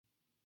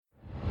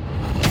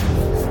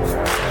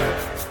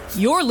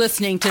You're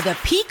listening to the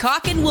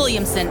Peacock and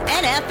Williamson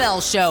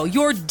NFL Show,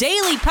 your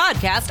daily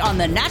podcast on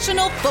the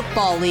National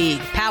Football League,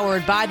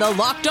 powered by the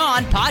Locked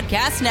On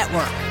Podcast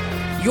Network.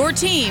 Your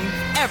team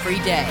every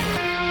day.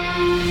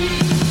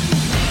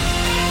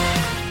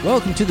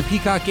 Welcome to the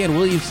Peacock and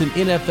Williamson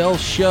NFL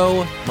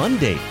Show,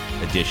 Monday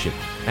edition.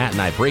 Matt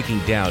and I breaking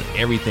down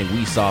everything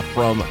we saw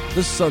from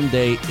the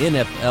Sunday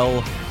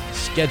NFL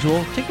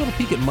schedule. Take a little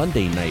peek at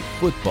Monday Night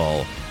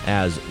Football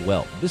as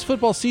well. This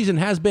football season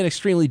has been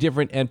extremely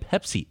different, and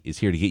Pepsi is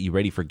here to get you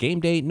ready for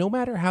game day no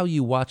matter how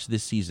you watch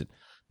this season.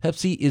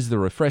 Pepsi is the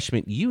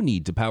refreshment you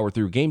need to power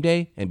through game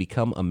day and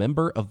become a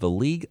member of the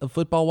League of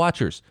Football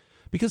Watchers.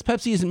 Because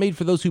Pepsi isn't made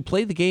for those who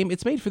play the game,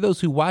 it's made for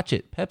those who watch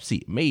it.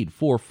 Pepsi, made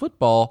for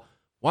football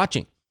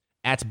watching.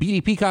 At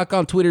BD Peacock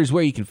on Twitter is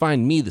where you can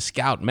find me, the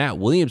scout, Matt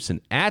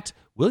Williamson, at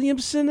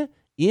Williamson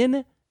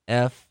NFL.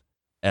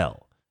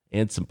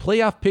 And some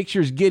playoff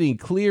pictures getting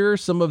clearer,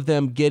 some of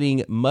them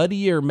getting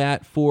muddier,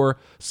 Matt, for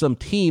some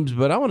teams.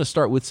 But I want to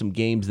start with some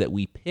games that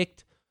we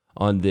picked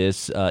on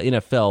this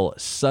NFL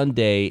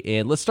Sunday.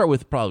 And let's start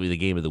with probably the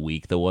game of the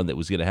week, the one that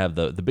was going to have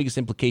the biggest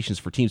implications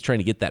for teams trying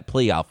to get that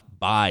playoff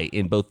bye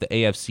in both the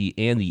AFC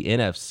and the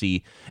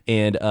NFC.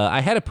 And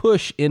I had a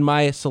push in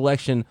my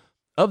selection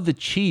of the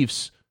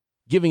Chiefs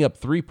giving up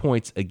 3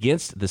 points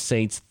against the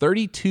Saints,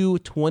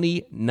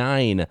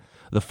 32-29,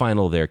 the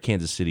final there,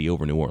 Kansas City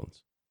over New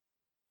Orleans.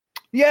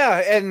 Yeah,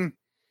 and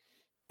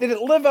did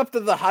it live up to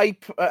the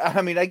hype?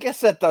 I mean, I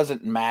guess that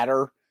doesn't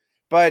matter,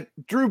 but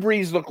Drew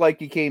Brees looked like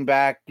he came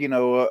back,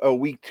 a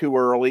week too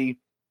early.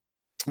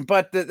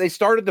 But they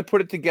started to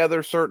put it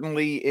together,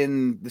 certainly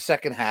in the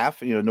second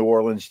half, New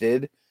Orleans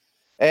did.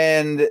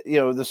 And,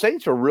 the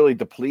Saints are really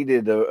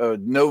depleted.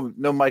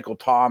 No Michael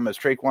Thomas.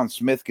 Traquan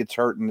Smith gets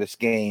hurt in this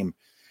game.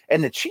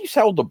 And the Chiefs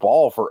held the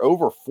ball for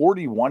over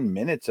 41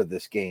 minutes of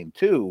this game,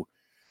 too.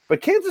 But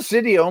Kansas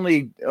City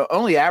only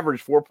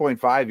averaged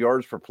 4.5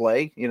 yards per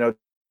play,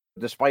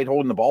 despite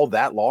holding the ball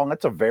that long.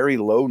 That's a very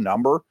low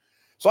number.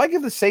 So I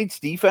give the Saints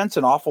defense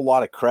an awful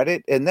lot of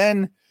credit. And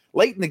then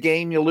late in the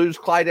game, you lose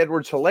Clyde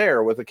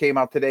Edwards-Helaire with it came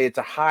out today. It's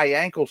a high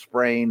ankle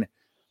sprain.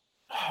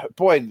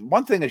 Boy,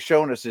 one thing that's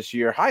shown us this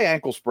year, high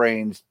ankle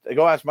sprains,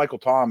 go ask Michael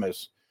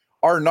Thomas,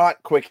 are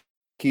not quick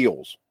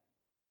heals.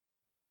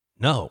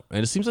 No,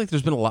 and it seems like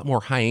there's been a lot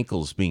more high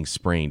ankles being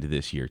sprained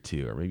this year,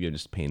 too. Or maybe I'm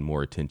just paying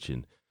more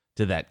attention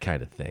to that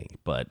kind of thing.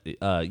 But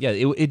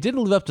it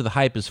didn't live up to the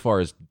hype as far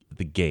as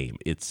the game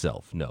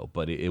itself, no.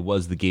 But it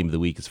was the game of the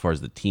week as far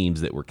as the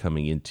teams that were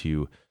coming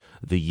into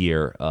the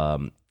year.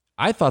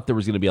 I thought there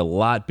was going to be a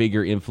lot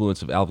bigger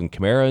influence of Alvin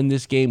Kamara in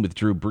this game with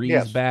Drew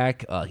Brees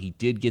back. He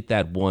did get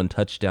that one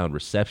touchdown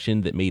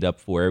reception that made up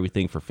for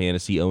everything for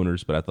fantasy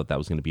owners, but I thought that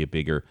was going to be a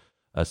bigger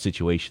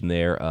situation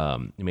there.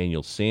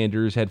 Emmanuel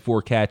Sanders had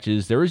 4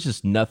 catches. There was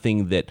just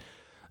nothing that...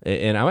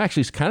 And I'm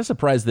actually kind of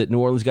surprised that New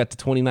Orleans got to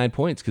 29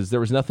 points because there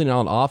was nothing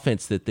on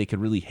offense that they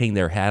could really hang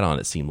their hat on,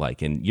 it seemed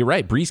like. And you're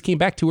right, Brees came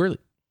back too early.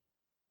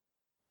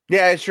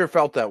 Yeah, it sure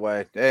felt that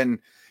way. And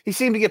he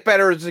seemed to get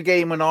better as the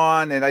game went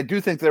on. And I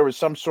do think there was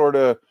some sort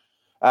of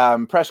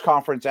press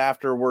conference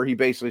after where he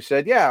basically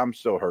said, yeah, I'm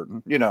still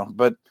hurting,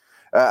 But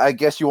I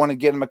guess you want to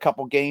get him a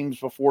couple games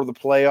before the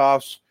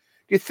playoffs.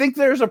 Do you think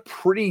there's a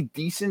pretty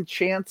decent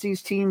chance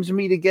these teams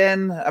meet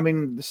again? I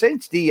mean, the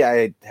Saints D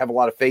I have a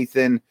lot of faith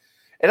in.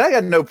 And I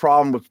got no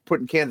problem with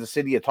putting Kansas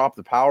City atop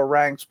the power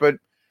ranks, but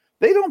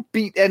they don't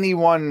beat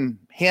anyone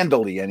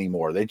handily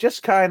anymore. They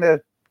just kind of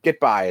get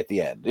by at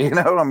the end.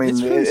 I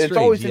mean, it's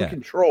always in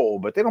control,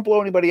 but they don't blow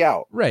anybody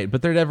out. Right,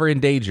 but they're never in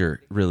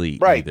danger, really,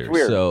 either.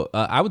 Weird. So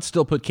I would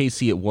still put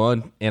KC at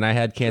 1, and I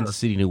had Kansas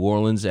City, New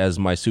Orleans as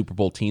my Super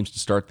Bowl teams to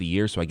start the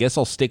year, so I guess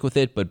I'll stick with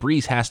it, but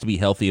Brees has to be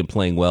healthy and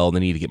playing well, and they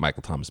need to get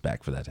Michael Thomas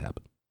back for that to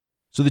happen.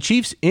 So the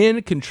Chiefs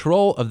in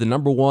control of the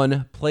number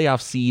 1 playoff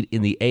seed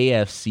in the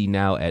AFC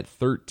now at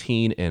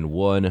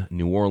 13-1.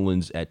 New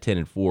Orleans at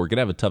 10-4.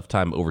 Gonna have a tough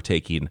time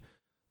overtaking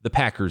the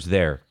Packers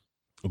there,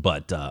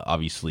 but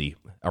obviously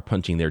are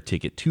punching their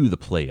ticket to the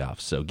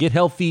playoffs. So get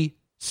healthy,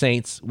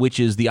 Saints, which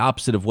is the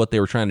opposite of what they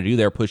were trying to do.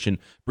 They're pushing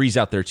Brees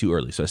out there too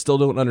early. So I still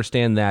don't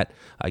understand that.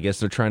 I guess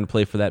they're trying to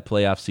play for that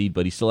playoff seed,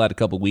 but he still had a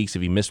couple weeks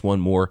if he missed one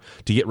more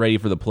to get ready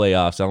for the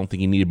playoffs. I don't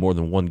think he needed more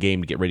than one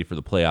game to get ready for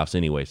the playoffs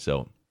anyway.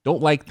 So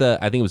don't like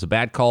I think it was a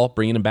bad call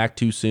bringing him back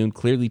too soon,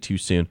 clearly too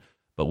soon,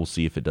 but we'll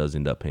see if it does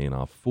end up paying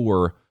off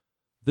for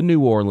the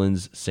New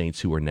Orleans Saints,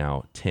 who are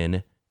now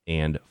 10-4.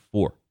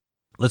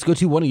 Let's go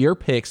to one of your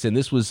picks, and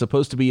this was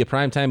supposed to be a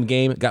primetime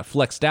game. It got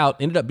flexed out,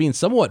 ended up being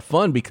somewhat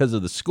fun because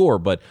of the score,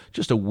 but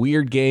just a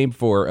weird game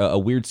for a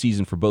weird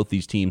season for both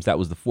these teams. That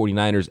was the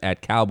 49ers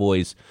at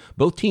Cowboys.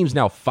 Both teams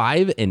now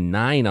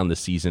 5-9 on the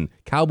season.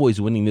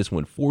 Cowboys winning this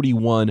one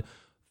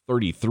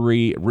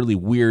 41-33. Really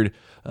weird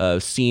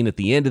scene at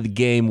the end of the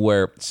game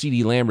where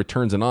CeeDee Lamb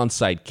returns an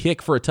onside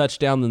kick for a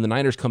touchdown. Then the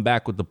Niners come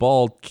back with the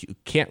ball,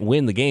 can't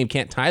win the game,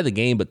 can't tie the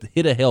game, but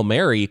hit a Hail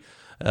Mary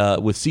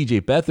with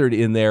C.J. Beathard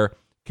in there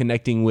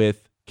connecting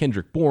with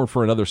Kendrick Bourne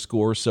for another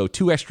score. So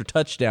 2 extra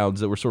touchdowns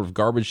that were sort of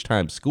garbage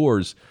time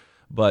scores,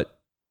 but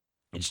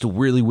it's just a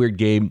really weird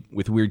game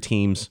with weird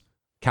teams.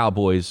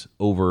 Cowboys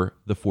over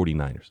the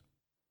 49ers.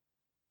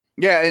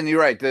 Yeah, and you're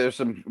right. There's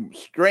some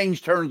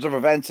strange turns of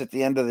events at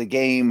the end of the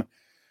game,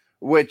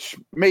 which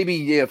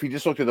maybe if you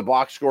just looked at the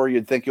box score,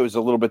 you'd think it was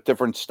a little bit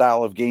different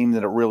style of game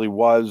than it really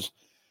was.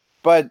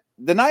 But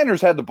the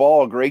Niners had the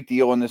ball a great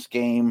deal in this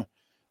game,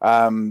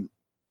 but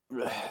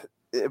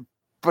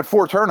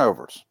 4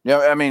 turnovers.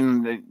 I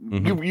mean,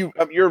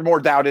 you're more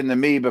doubting than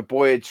me, but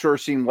boy, it sure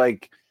seemed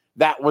like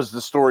that was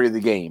the story of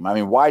the game. I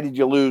mean, why did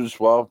you lose?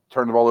 Well,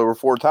 turn the ball over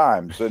 4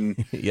 times. And,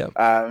 they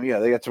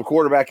got some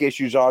quarterback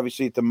issues,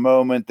 obviously, at the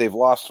moment. They've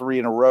lost 3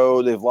 in a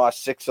row. They've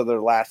lost 6 of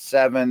their last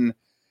 7.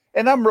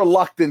 And I'm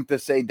reluctant to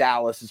say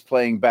Dallas is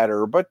playing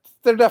better, but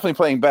they're definitely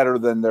playing better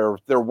than their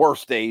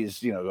worst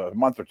days, a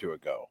month or 2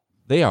 ago.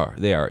 They are.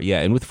 Yeah.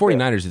 And with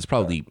 49ers, it's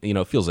probably,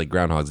 it feels like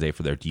Groundhog's Day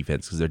for their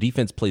defense because their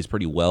defense plays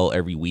pretty well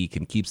every week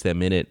and keeps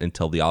them in it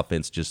until the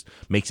offense just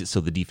makes it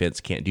so the defense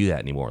can't do that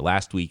anymore.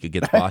 Last week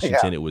against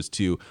Washington, It was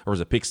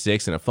a pick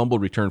 6 and a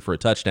fumbled return for a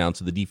touchdown.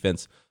 So the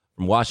defense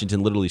from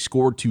Washington literally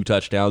scored 2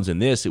 touchdowns. In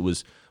this, it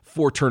was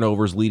 4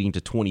 turnovers leading to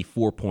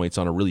 24 points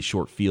on a really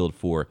short field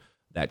for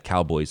that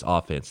Cowboys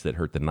offense that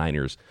hurt the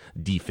Niners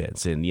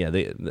defense. And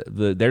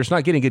they're just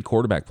not getting good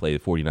quarterback play, the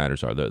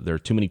 49ers are. There are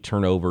too many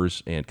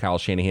turnovers, and Kyle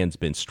Shanahan's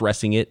been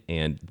stressing it.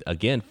 And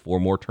again, 4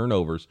 more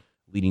turnovers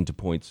leading to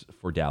points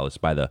for Dallas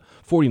by the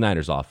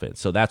 49ers offense.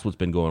 So that's what's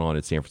been going on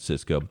in San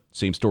Francisco.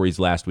 Same stories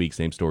last week,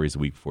 same stories the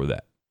week before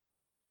that.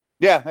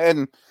 Yeah,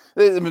 and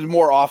it was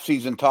more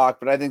offseason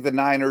talk, but I think the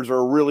Niners are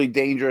a really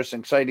dangerous,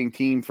 exciting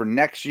team for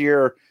next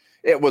year.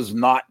 It was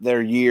not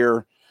their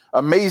year.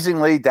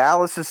 Amazingly,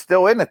 Dallas is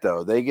still in it,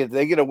 though. They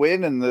get a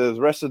win, and the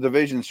rest of the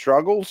division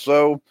struggles,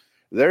 so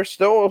they're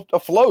still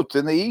afloat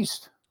in the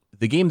East.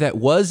 The game that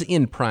was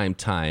in prime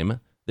time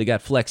that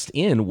got flexed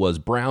in was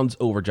Browns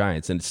over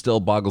Giants, and it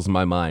still boggles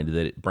my mind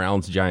that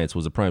Browns-Giants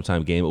was a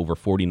primetime game over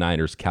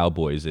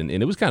 49ers-Cowboys, and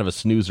it was kind of a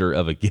snoozer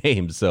of a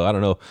game, so I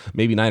don't know,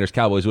 maybe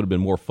Niners-Cowboys would have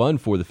been more fun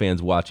for the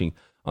fans watching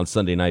on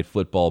Sunday Night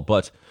Football,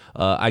 but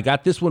I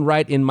got this one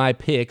right in my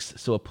picks,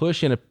 so a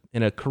push and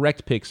a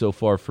correct pick so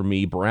far for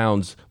me.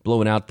 Browns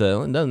blowing out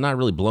not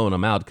really blowing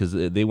them out because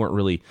they weren't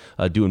really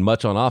doing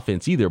much on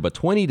offense either, but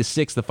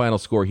 20-6 the final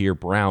score here.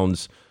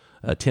 Browns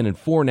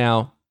 10-4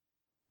 now,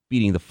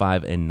 beating the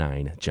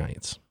 5-9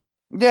 Giants.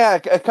 Yeah,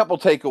 a couple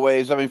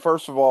takeaways. I mean,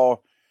 first of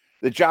all,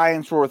 the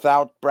Giants were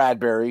without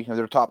Bradbury,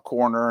 their top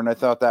corner, and I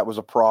thought that was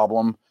a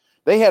problem.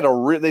 They had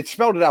they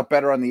spelled it out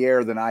better on the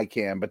air than I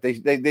can, but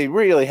they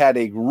really had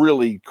a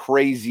really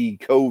crazy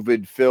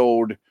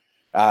COVID-filled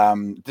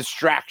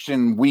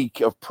distraction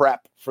week of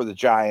prep for the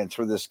Giants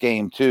for this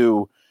game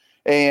too.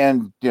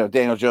 And,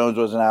 Daniel Jones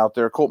wasn't out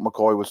there. Colt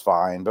McCoy was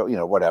fine, but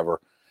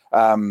whatever.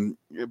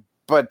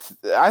 But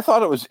I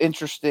thought it was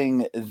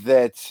interesting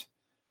that,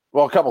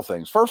 a couple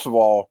things. First of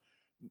all,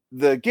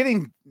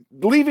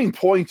 leaving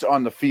points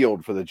on the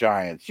field for the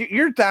Giants.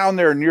 You're down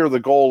there near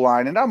the goal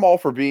line, and I'm all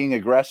for being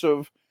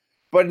aggressive,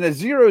 but in a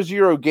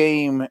 0-0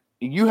 game,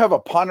 you have a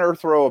punter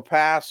throw a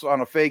pass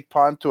on a fake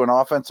punt to an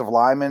offensive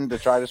lineman to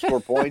try to score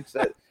points.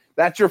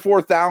 That's your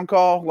 4th down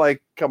call.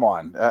 Like, come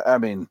on. I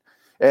mean,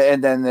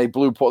 and then they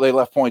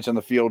left points on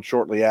the field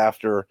shortly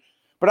after.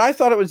 But I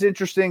thought it was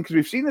interesting because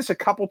we've seen this a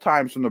couple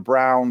times from the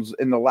Browns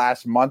in the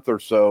last month or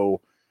so,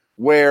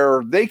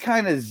 where they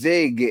kind of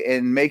zig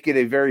and make it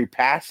a very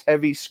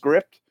pass-heavy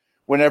script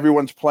when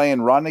everyone's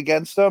playing run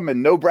against them,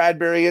 and no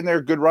Bradbury in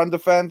there, good run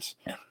defense.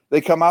 Yeah. They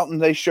come out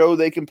and they show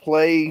they can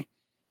play,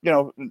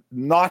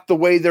 not the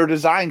way they're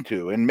designed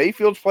to. And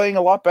Mayfield's playing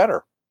a lot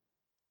better.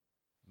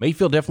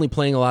 Mayfield definitely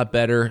playing a lot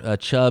better.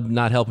 Chubb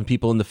not helping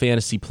people in the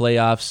fantasy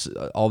playoffs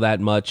all that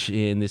much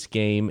in this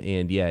game.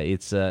 And yeah,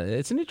 it's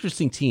an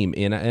interesting team,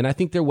 and I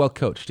think they're well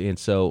coached. And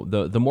so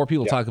the more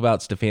people talk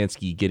about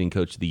Stefanski getting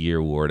Coach of the Year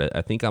award,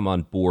 I think I'm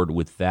on board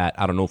with that.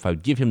 I don't know if I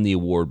would give him the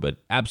award, but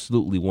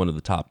absolutely one of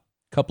the top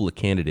couple of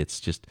candidates.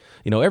 Just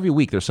every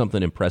week there's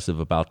something impressive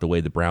about the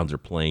way the Browns are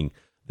playing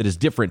that is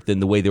different than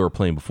the way they were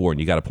playing before, and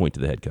you got to point to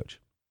the head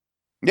coach.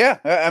 Yeah,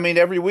 I mean,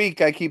 every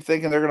week I keep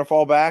thinking they're going to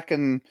fall back,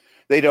 and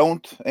they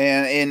don't.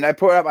 And I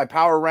put out my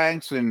power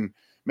ranks, and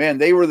man,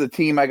 they were the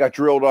team I got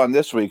drilled on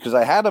this week because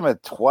I had them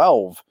at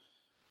 12,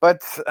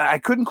 but I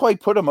couldn't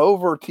quite put them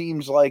over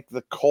teams like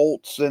the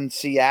Colts and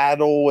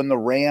Seattle and the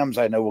Rams.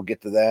 I know we'll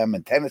get to them,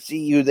 and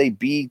Tennessee, who they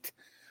beat,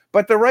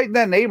 but they're right in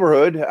that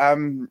neighborhood.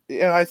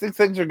 I think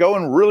things are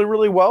going really,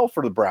 really well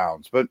for the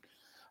Browns, but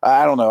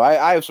I don't know.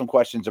 I have some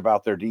questions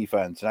about their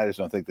defense, and I just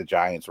don't think the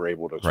Giants were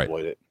able to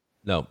exploit it.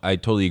 No, I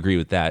totally agree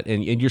with that.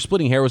 And you're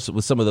splitting hairs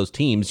with some of those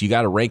teams. You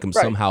got to rank them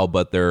somehow,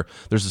 but there's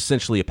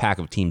essentially a pack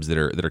of teams that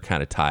are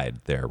kind of tied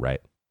there,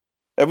 right?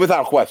 And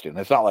without question.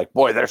 It's not like,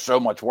 boy, they're so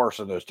much worse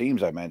than those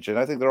teams I mentioned.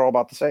 I think they're all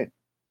about the same.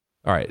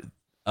 All right.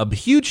 A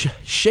huge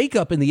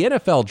shakeup in the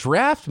NFL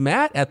draft,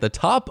 Matt, at the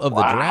top of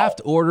the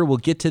draft order. We'll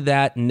get to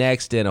that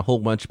next, and a whole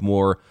bunch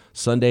more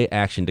Sunday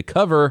action to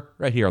cover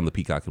right here on the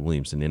Peacock and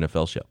Williamson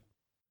NFL Show.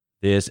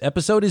 This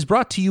episode is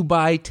brought to you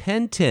by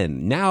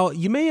 1010. Now,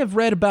 you may have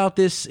read about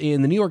this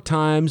in the New York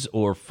Times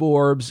or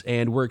Forbes,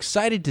 and we're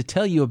excited to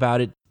tell you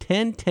about it.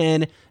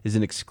 1010 is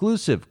an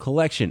exclusive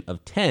collection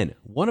of 10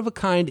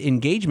 one-of-a-kind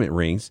engagement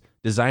rings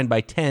designed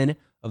by 10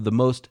 of the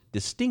most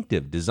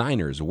distinctive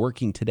designers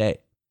working today.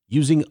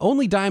 Using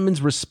only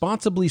diamonds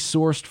responsibly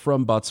sourced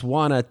from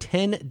Botswana,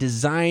 10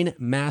 design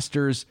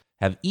masters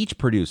have each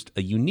produced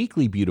a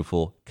uniquely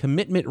beautiful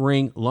commitment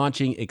ring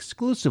launching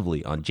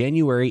exclusively on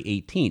January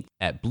 18th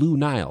at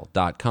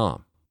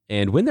BlueNile.com.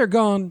 And when they're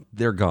gone,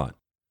 they're gone.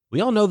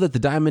 We all know that the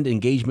diamond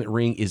engagement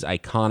ring is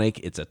iconic.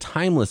 It's a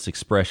timeless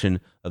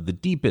expression of the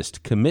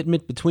deepest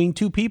commitment between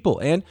two people.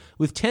 And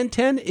with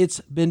 1010,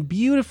 it's been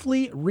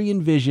beautifully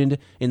re-envisioned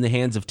in the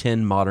hands of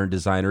 10 modern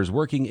designers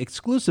working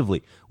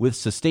exclusively with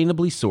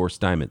sustainably sourced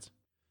diamonds.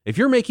 If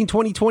you're making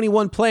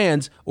 2021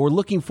 plans or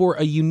looking for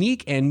a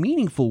unique and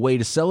meaningful way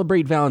to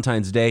celebrate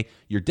Valentine's Day,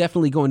 you're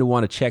definitely going to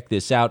want to check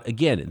this out.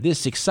 Again,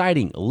 this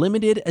exciting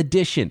limited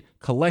edition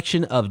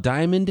collection of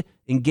diamond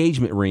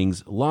engagement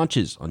rings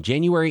launches on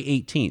January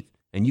 18th,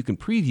 and you can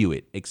preview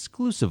it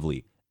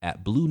exclusively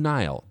at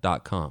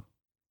BlueNile.com.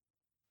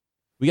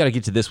 We got to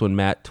get to this one,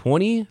 Matt.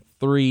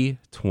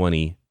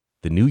 23-20,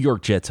 the New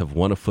York Jets have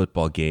won a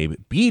football game,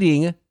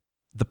 beating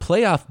the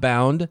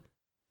playoff-bound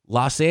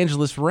Los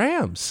Angeles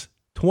Rams.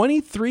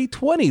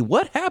 23-20.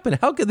 What happened?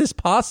 How could this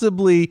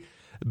possibly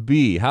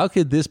be? How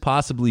could this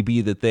possibly be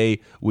that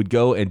they would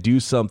go and do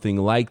something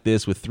like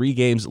this with 3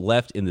 games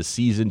left in the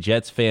season?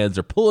 Jets fans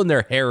are pulling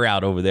their hair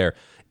out over there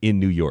in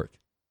New York.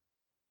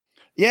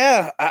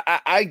 Yeah,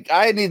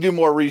 I need to do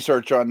more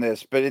research on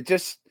this, but it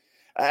just,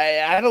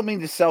 I don't mean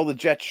to sell the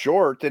Jets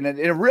short. And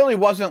it really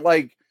wasn't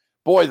like,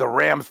 boy, the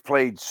Rams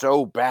played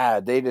so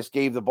bad. They just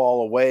gave the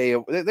ball away.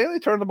 They only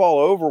turned the ball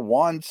over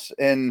once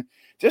and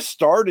just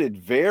started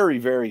very,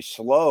 very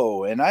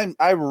slow. And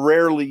I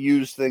rarely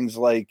use things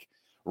like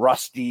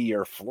rusty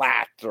or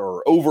flat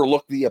or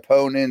overlook the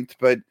opponent.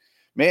 But,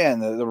 man,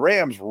 the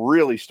Rams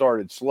really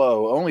started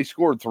slow, only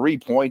scored 3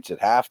 points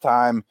at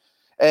halftime.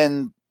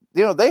 And,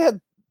 they had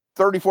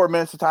 34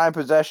 minutes of time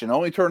possession,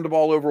 only turned the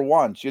ball over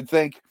once. You'd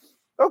think,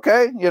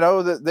 okay,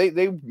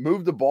 they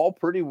moved the ball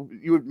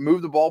you would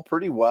move the ball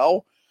pretty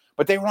well,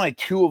 but they were only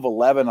 2 of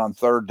 11 on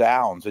third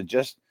downs and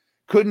just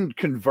couldn't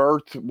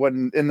convert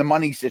when in the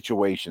money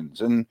situations.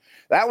 And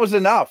that was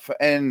enough.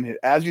 And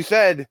as you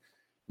said,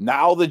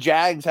 now the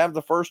Jags have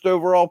the first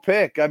overall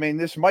pick. I mean,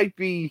 this might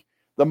be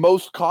the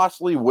most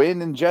costly win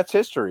in Jets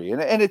history.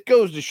 And it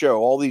goes to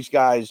show all these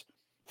guys,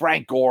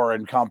 Frank Gore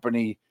and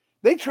company,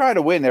 they try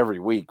to win every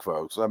week,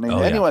 folks. I mean,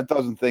 anyone that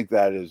doesn't think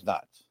that is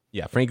nuts.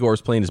 Yeah, Frank Gore's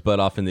playing his butt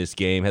off in this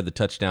game, had the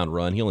touchdown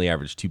run. He only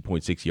averaged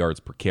 2.6 yards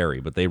per carry,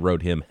 but they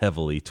rode him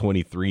heavily,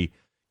 23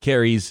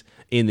 carries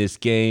in this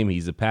game.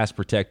 He's a pass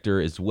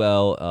protector as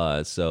well.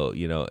 So,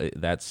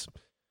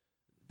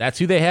 that's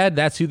who they had.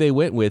 That's who they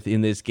went with in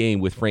this game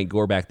with Frank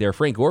Gore back there.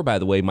 Frank Gore, by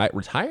the way, might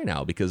retire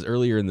now because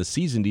earlier in the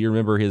season, do you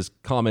remember his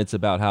comments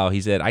about how he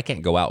said, I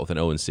can't go out with an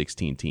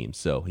 0-16 team.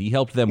 So he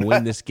helped them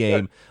win this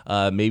game.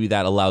 Maybe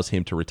that allows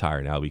him to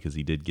retire now because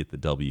he did get the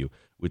W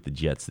with the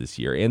Jets this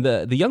year. And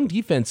the young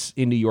defense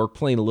in New York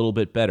playing a little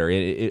bit better.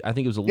 I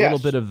think it was a little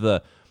bit of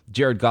the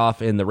Jared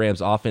Goff and the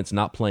Rams offense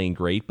not playing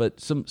great, but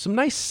some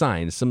nice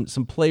signs,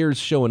 some players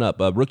showing up.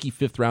 Rookie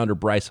 5th rounder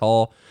Bryce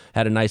Hall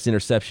had a nice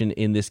interception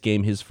in this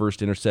game, his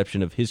first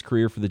interception of his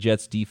career for the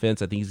Jets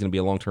defense. I think he's going to be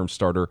a long-term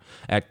starter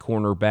at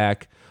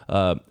cornerback.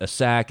 A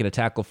sack and a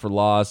tackle for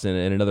loss and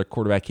another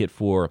quarterback hit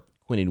for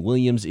Quinnen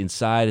Williams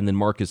inside, and then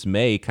Marcus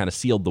May kind of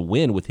sealed the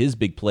win with his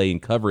big play in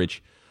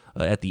coverage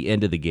at the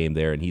end of the game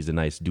there, and he's a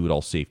nice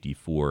do-it-all safety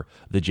for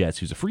the Jets,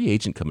 who's a free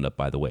agent coming up,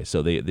 by the way.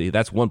 So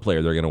that's one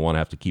player they're going to want to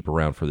have to keep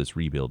around for this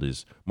rebuild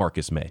is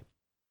Marcus May.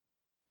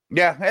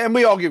 Yeah, and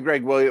we all give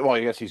Greg Williams, well,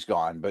 I guess he's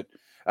gone, but,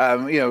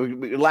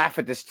 we laugh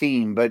at this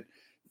team. But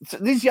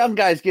these young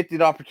guys get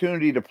the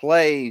opportunity to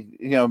play,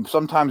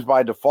 sometimes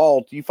by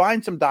default. You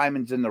find some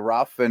diamonds in the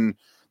rough, and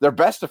their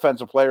best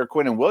defensive player,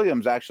 Quinnen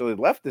Williams, actually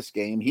left this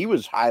game. He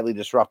was highly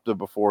disruptive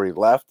before he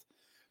left.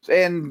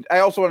 And I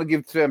also want to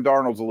give Sam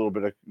Darnold a little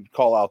bit of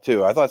call out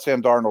too. I thought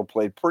Sam Darnold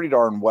played pretty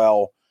darn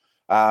well.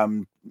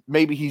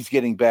 Maybe he's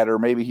getting better.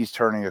 Maybe he's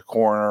turning a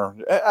corner.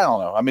 I don't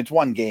know. I mean, it's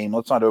one game.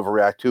 Let's not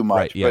overreact too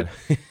much. Right, yeah.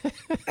 But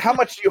how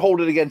much do you hold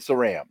it against the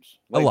Rams?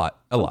 A lot.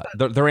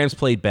 The Rams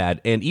played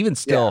bad. And even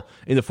still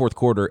in the fourth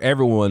quarter,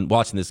 everyone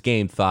watching this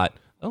game thought,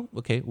 oh,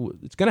 okay,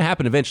 it's going to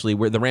happen eventually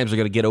where the Rams are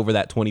going to get over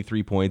that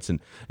 23 points and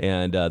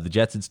the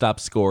Jets had stopped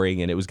scoring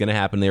and it was going to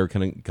happen. They were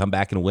going to come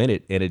back and win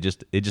it, and it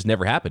just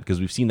never happened because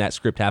we've seen that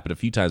script happen a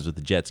few times with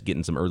the Jets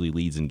getting some early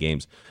leads in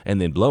games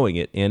and then blowing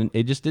it, and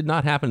it just did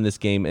not happen in this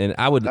game. And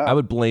I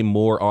would blame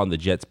more on the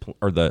Jets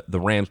or the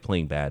Rams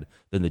playing bad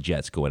than the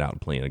Jets going out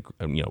and playing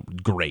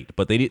great,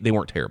 but they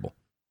weren't terrible.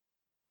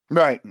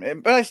 Right,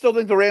 but I still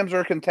think the Rams are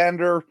a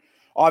contender.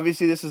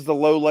 Obviously, this is the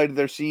low light of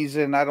their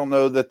season. I don't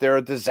know that they're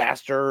a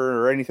disaster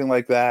or anything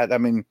like that. I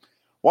mean,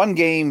 one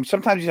game,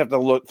 sometimes you have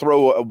to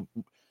throw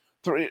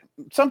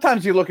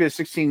sometimes you look at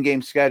a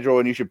 16-game schedule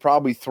and you should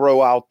probably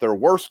throw out their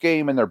worst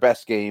game and their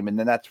best game, and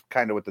then that's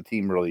kind of what the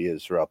team really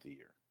is throughout the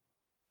year.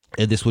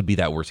 And this would be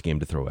that worst game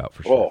to throw out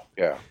for sure.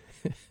 Oh,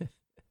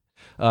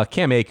 yeah.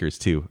 Cam Akers,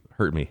 too,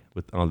 hurt me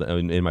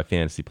in my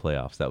fantasy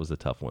playoffs. That was a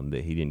tough one.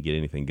 He didn't get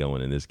anything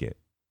going in this game.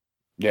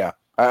 Yeah.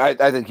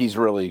 I think he's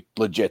really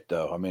legit,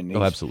 though. I mean,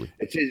 absolutely.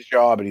 It's his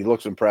job, and he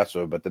looks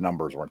impressive, but the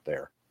numbers weren't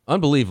there.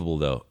 Unbelievable,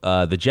 though.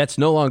 The Jets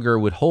no longer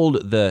would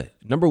hold the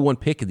number one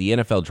pick in the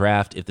NFL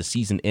draft if the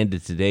season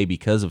ended today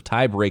because of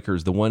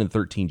tiebreakers. The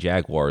 1-13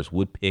 Jaguars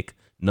would pick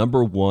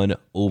number one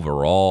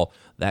overall.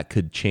 That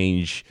could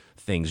change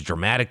things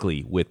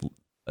dramatically with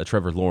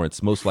Trevor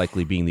Lawrence most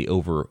likely being the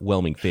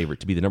overwhelming favorite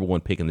to be the number one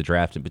pick in the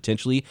draft and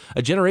potentially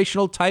a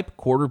generational type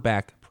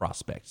quarterback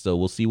prospect. So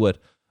we'll see what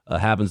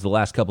happens the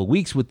last couple of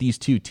weeks with these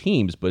two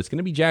teams, but it's going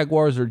to be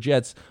Jaguars or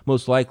Jets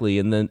most likely,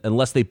 and then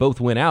unless they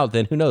both win out,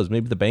 then who knows?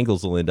 Maybe the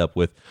Bengals will end up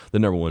with the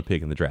number one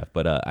pick in the draft,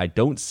 but I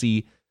don't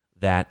see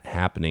that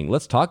happening.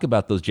 Let's talk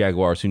about those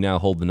Jaguars who now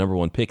hold the number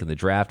one pick in the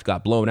draft.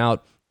 Got blown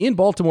out in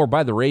Baltimore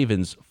by the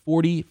Ravens,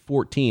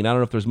 40-14. I don't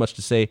know if there's much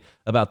to say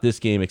about this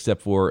game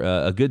except for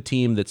a good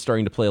team that's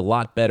starting to play a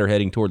lot better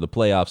heading toward the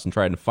playoffs and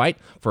trying to fight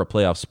for a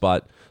playoff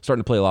spot,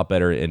 starting to play a lot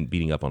better and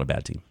beating up on a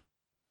bad team.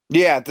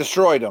 Yeah, it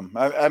destroyed them.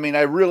 I mean,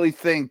 I really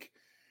think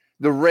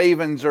the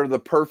Ravens are the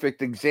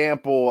perfect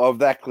example of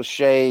that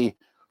cliche,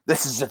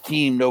 this is a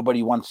team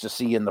nobody wants to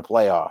see in the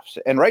playoffs.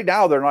 And right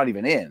now, they're not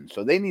even in,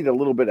 so they need a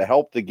little bit of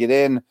help to get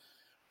in.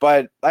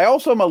 But I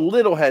also am a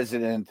little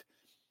hesitant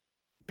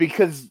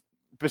because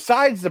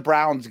besides the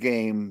Browns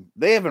game,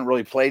 they haven't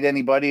really played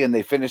anybody, and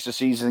they finished the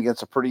season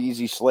against a pretty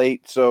easy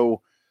slate.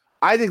 So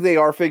I think they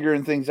are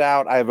figuring things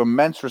out. I have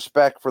immense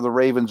respect for the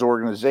Ravens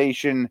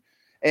organization.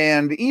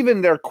 And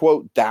even their,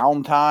 quote,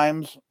 down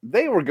times,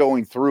 they were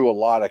going through a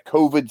lot of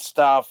COVID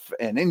stuff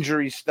and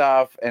injury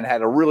stuff and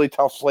had a really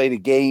tough slate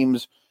of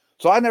games.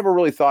 So I never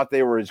really thought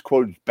they were as,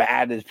 quote,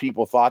 bad as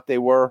people thought they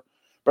were.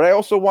 But I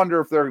also wonder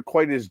if they're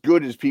quite as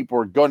good as people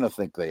are going to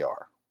think they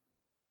are.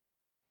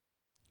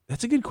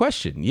 That's a good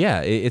question.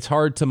 Yeah, it's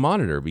hard to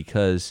monitor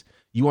because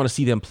you want to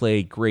see them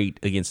play great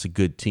against a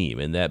good team.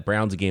 And that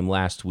Browns game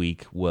last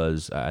week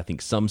was, I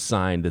think, some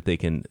sign that they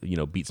can,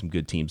 beat some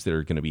good teams that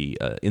are going to be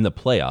in the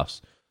playoffs.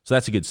 So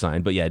that's a good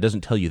sign. But yeah, it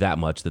doesn't tell you that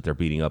much that they're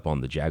beating up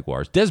on the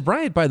Jaguars. Dez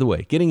Bryant, by the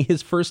way, getting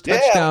his first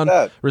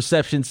touchdown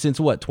reception since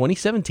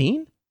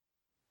 2017?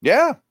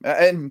 Yeah.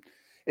 And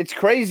it's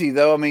crazy,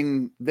 though. I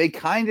mean, they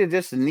kind of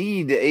just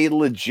need a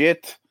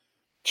legit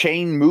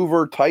chain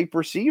mover type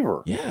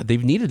receiver. Yeah,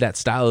 they've needed that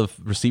style of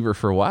receiver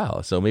for a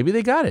while. So maybe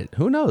they got it.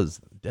 Who knows?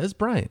 Dez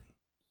Bryant.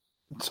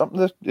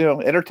 Something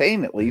to,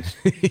 entertain at least.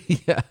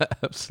 Yeah,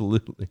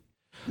 absolutely.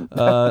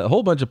 A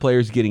whole bunch of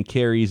players getting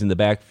carries in the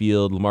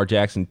backfield. Lamar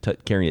Jackson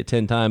carrying it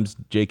 10 times.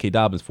 J.K.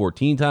 Dobbins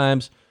 14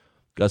 times.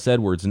 Gus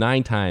Edwards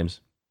 9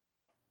 times.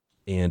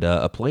 And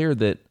a player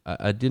that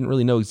I didn't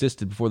really know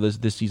existed before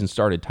this season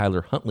started,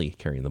 Tyler Huntley,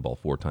 carrying the ball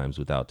 4 times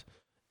without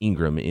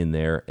Ingram in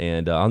there.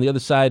 And on the other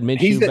side,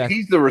 Minshew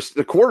he's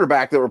the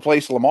quarterback that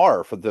replaced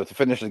Lamar to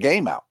finish the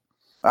game out.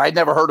 I'd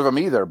never heard of him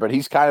either, but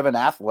he's kind of an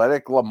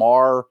athletic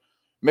Lamar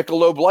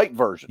Michelob Light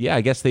version. Yeah,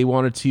 I guess they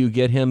wanted to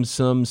get him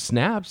some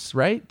snaps,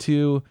 right?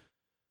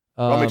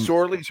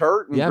 McSorley's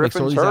hurt and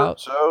Griffin's hurt, out.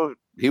 So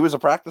he was a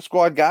practice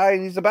squad guy,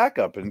 and he's a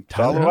backup in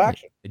solid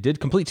action. It did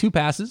complete 2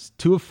 passes,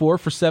 2 of 4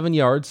 for 7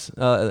 yards,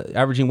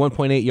 averaging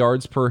 1.8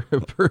 yards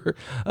per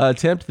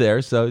attempt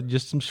there. So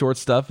just some short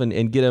stuff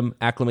and get him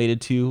acclimated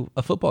to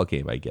a football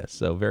game, I guess.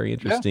 So very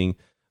interesting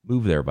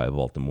move there by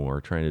Baltimore,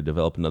 trying to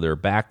develop another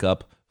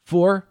backup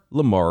for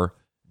Lamar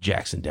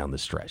Jackson down the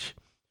stretch.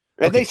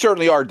 And they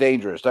certainly are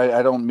dangerous.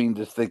 I don't mean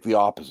to think the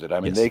opposite. I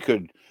mean, they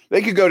could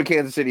go to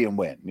Kansas City and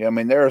win. I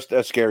mean, they're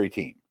a scary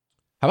team.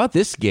 How about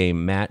this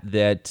game, Matt,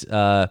 that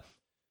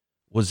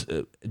was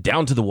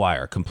down to the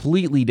wire,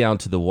 completely down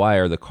to the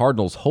wire. The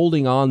Cardinals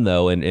holding on,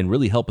 though, and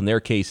really helping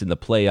their case in the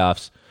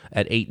playoffs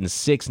at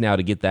 8-6 now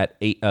to get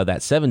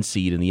that 7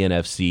 seed in the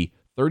NFC,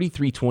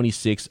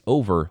 33-26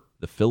 over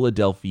the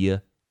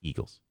Philadelphia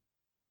Eagles.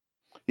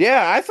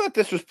 Yeah, I thought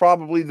this was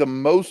probably the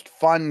most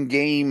fun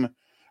game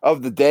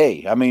of the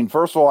day. I mean,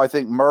 first of all, I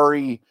think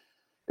Murray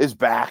is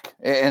back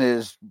and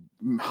is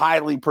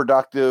highly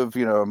productive.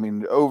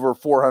 Over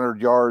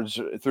 400 yards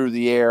through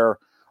the air,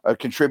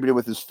 contributed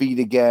with his feet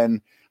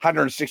again.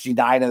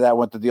 169 of that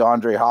went to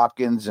DeAndre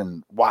Hopkins,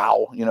 and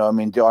wow,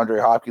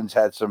 DeAndre Hopkins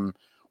had some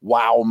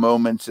wow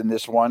moments in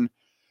this one.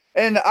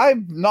 And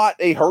I'm not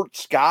a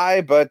Hurts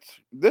guy, but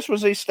this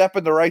was a step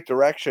in the right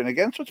direction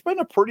against what's been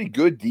a pretty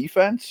good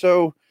defense.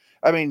 So,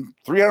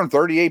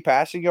 338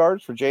 passing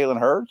yards for Jalen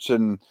Hurts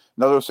and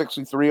another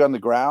 63 on the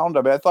ground.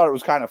 I thought it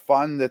was kind of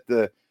fun that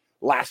the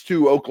last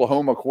 2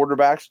 Oklahoma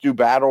quarterbacks do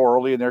battle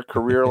early in their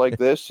career like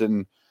this.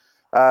 And,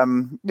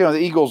 the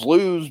Eagles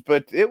lose,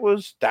 but it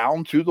was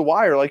down to the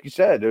wire, like you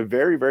said, a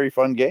very, very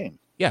fun game.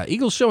 Yeah,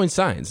 Eagles showing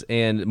signs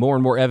and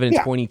more evidence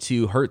pointing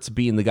to Hurts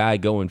being the guy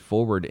going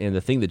forward. And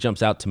the thing that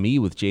jumps out to me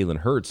with Jalen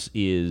Hurts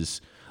is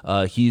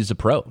he's a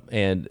pro,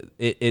 and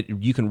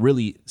you can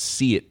really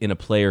see it in a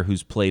player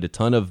who's played a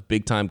ton of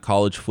big-time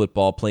college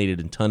football, played it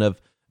in a ton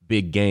of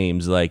big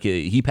games. Like,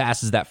 he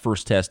passes that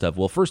first test of,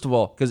 well, first of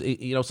all, because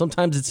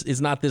sometimes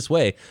it's not this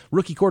way.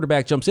 Rookie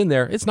quarterback jumps in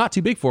there, it's not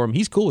too big for him.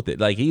 He's cool with it.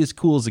 Like, he is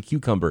cool as a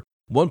cucumber.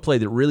 One play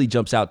that really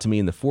jumps out to me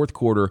in the fourth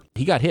quarter,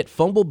 he got hit,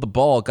 fumbled the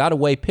ball, got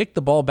away, picked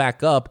the ball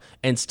back up,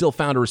 and still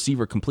found a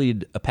receiver,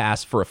 completed a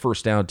pass for a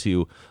first down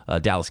to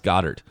Dallas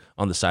Goedert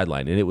on the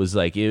sideline. And it was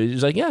like,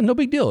 yeah, no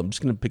big deal. I'm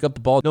just going to pick up the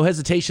ball. No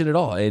hesitation at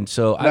all. And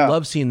so I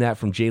love seeing that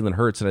from Jalen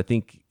Hurts. And I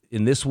think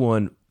in this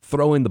one,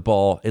 throwing the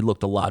ball, it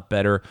looked a lot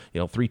better.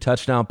 3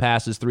 touchdown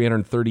passes,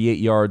 338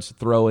 yards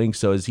throwing.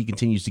 So as he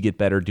continues to get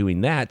better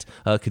doing that,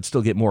 could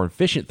still get more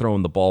efficient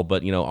throwing the ball.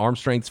 But, arm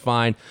strength's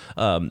fine.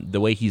 The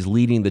way he's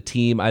leading the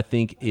team, I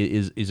think,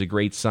 is a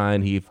great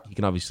sign. He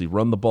can obviously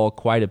run the ball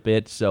quite a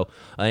bit. So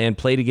and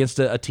played against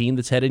a team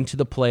that's heading to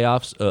the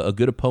playoffs, a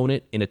good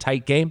opponent in a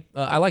tight game.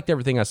 I liked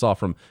everything I saw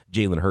from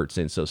Jalen Hurts,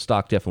 and so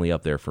stock definitely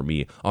up there for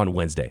me on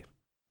Wednesday.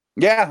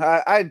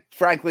 Yeah, I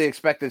frankly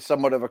expected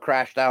somewhat of a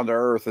crash down to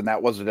earth, and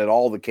that wasn't at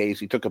all the case.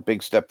 He took a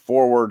big step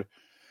forward,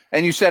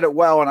 and you said it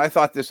well, and I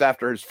thought this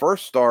after his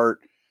first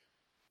start.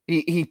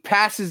 He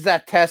passes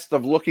that test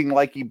of looking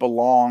like he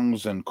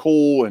belongs and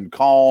cool and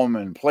calm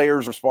and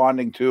players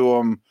responding to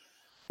him.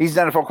 He's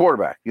an NFL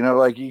quarterback.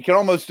 Like, you can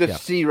almost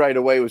just see right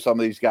away with some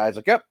of these guys,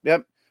 like, yep.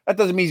 That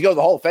doesn't mean he's going to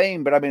the Hall of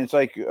Fame, but I mean, it's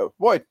like,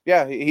 boy,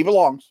 yeah, he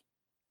belongs.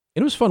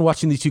 It was fun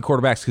watching these two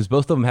quarterbacks because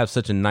both of them have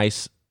such a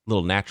nice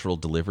little natural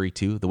delivery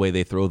too, the way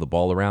they throw the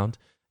ball around.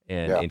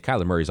 And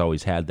Kyler Murray's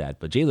always had that.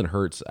 But Jalen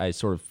Hurts, I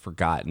sort of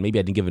forgot, and maybe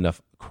I didn't give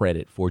enough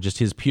credit for just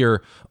his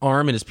pure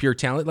arm and his pure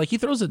talent. Like, he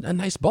throws a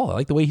nice ball. I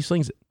like the way he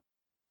slings it.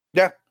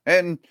 Yeah,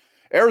 and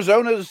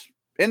Arizona's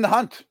in the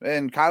hunt,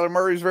 and Kyler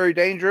Murray's very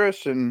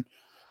dangerous, and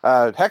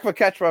heck of a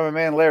catch by my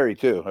man Larry,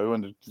 too. I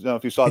don't know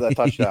if you saw that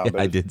touchdown. But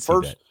I did see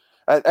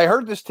that. I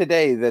heard this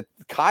today, that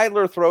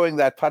Kyler throwing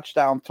that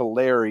touchdown to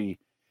Larry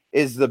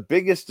is the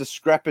biggest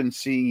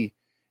discrepancy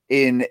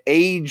in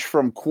age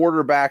from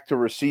quarterback to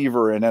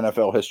receiver in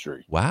NFL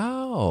history.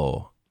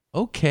 Wow.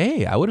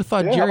 Okay. I would have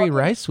thought Jerry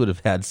Rice would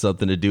have had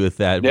something to do with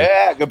that.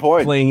 Yeah, good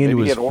point. Playing into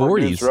his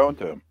 40s. Thrown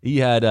to him. He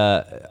had,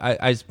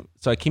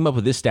 so I came up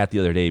with this stat the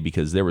other day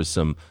because there was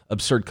some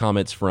absurd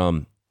comments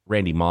from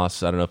Randy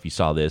Moss. I don't know if you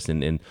saw this,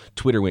 and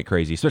Twitter went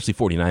crazy, especially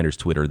 49ers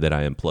Twitter that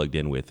I am plugged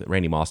in with.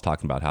 Randy Moss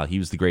talking about how he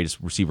was the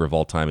greatest receiver of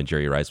all time and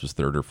Jerry Rice was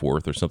 3rd or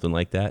 4th or something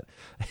like that.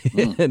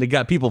 And it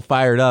got people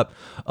fired up.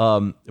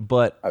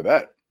 But I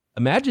bet.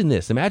 Imagine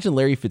this. Imagine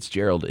Larry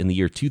Fitzgerald in the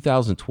year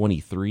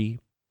 2023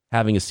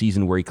 having a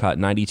season where he caught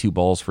 92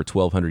 balls for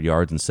 1,200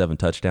 yards and 7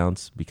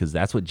 touchdowns, because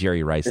that's what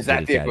Jerry Rice did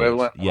at that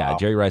equivalent? Age. Yeah, wow.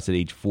 Jerry Rice at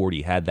age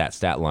 40 had that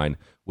stat line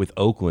with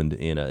Oakland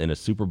in a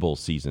Super Bowl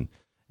season.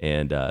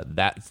 And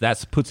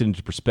that puts it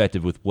into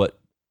perspective with what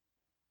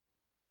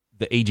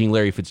the aging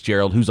Larry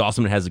Fitzgerald, who's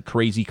awesome and has a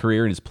crazy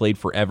career and has played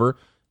forever,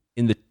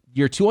 in the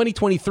year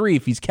 2023,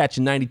 if he's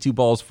catching 92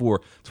 balls for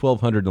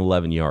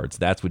 1,211 yards.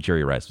 That's what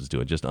Jerry Rice was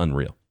doing. Just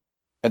unreal.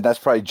 And that's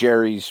probably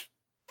Jerry's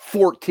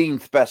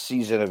 14th best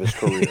season of his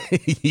career.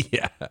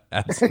 Yeah,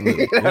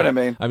 absolutely. You know what I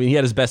mean? I mean, he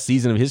had his best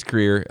season of his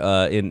career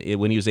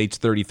when he was age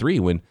 33,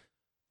 when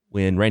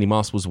Randy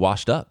Moss was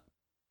washed up,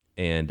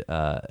 and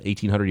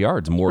 1,800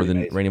 yards, more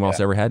than Randy Moss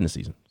ever had in a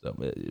season. So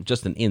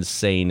just an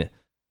insane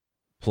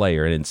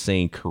player, an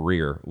insane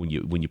career when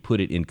you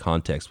put it in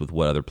context with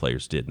what other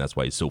players did, and that's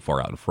why he's so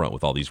far out in front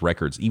with all these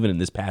records. Even in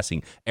this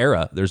passing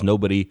era, there's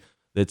nobody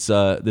that's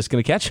going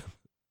to catch him.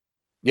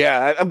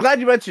 Yeah, I'm glad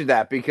you mentioned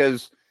that,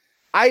 because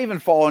I even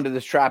fall into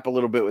this trap a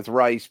little bit with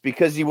Rice,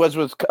 because he was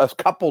with a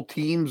couple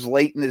teams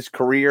late in his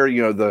career,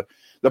 the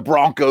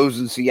Broncos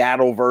and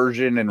Seattle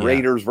version and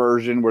Raiders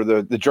version, where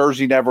the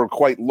jersey never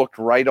quite looked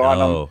right on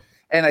him.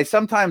 And I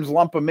sometimes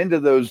lump him into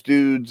those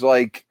dudes,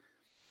 like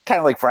kind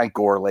of like Frank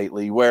Gore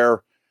lately,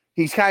 where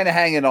he's kind of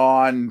hanging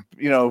on,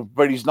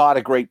 but he's not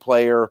a great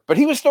player, but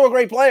he was still a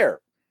great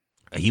player.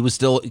 He was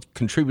still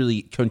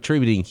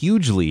contributing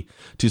hugely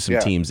to some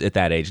teams at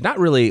that age. Not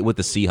really with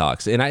the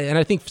Seahawks. And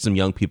I think some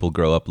young people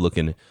grow up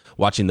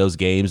watching those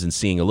games and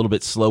seeing a little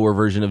bit slower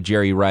version of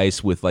Jerry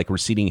Rice with like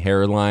receding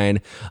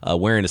hairline,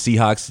 wearing a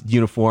Seahawks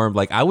uniform.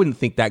 Like, I wouldn't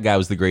think that guy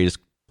was the greatest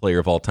player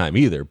of all time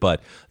either,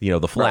 but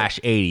the flash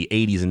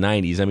 80s and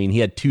 90s. I mean, he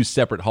had 2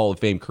 separate Hall of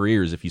Fame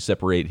careers. If you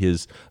separate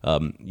his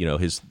his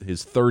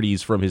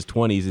 30s from his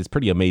 20s, it's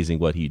pretty amazing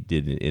what he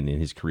did in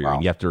his career. Wow.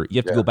 And you have to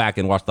go back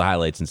and watch the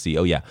highlights and see,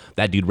 oh yeah,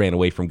 that dude ran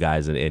away from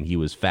guys, and he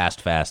was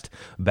fast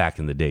back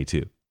in the day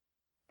too.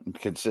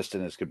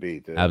 Consistent as could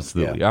be.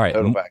 Absolutely. All right.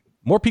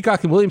 More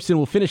Peacock and Williamson.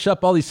 We'll finish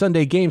up all these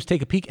Sunday games.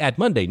 Take a peek at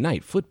Monday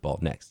Night Football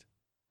next.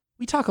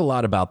 We talk a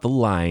lot about the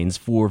lines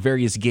for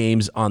various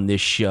games on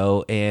this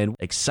show, and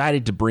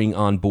excited to bring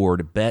on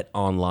board Bet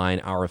Online,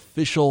 our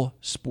official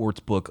sports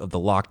book of the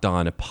Locked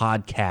On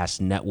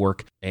Podcast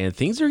Network. And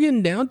things are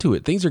getting down to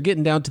it. Things are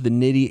getting down to the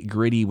nitty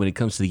gritty when it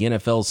comes to the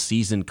NFL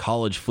season,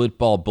 college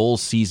football, bowl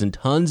season,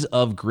 tons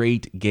of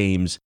great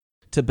games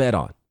to bet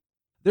on.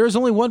 There is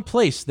only one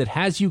place that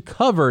has you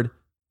covered,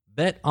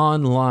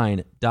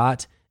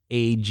 betonline.ag.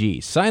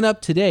 Sign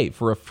up today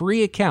for a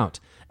free account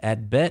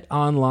at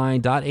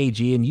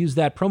betonline.ag and use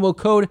that promo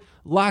code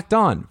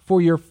LOCKEDON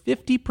for your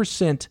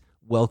 50%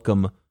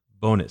 welcome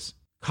bonus.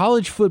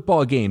 College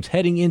football games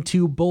heading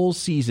into bowl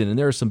season, and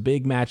there are some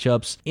big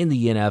matchups in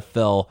the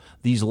NFL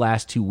these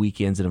last 2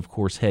 weekends, and of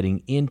course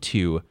heading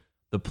into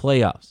the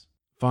playoffs.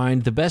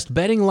 Find the best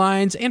betting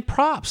lines and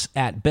props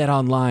at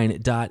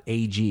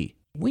betonline.ag.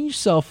 Win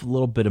yourself a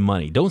little bit of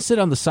money. Don't sit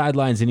on the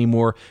sidelines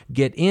anymore.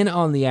 Get in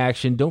on the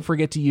action. Don't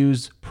forget to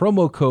use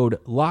promo code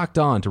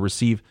LOCKEDON to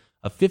receive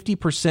a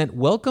 50%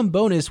 welcome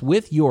bonus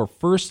with your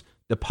first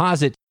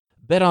deposit.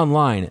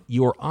 BetOnline,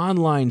 your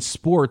online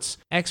sports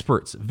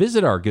experts.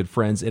 Visit our good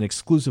friends and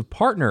exclusive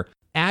partner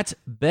at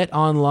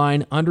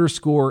betonline_AG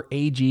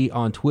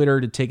on Twitter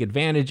to take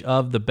advantage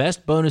of the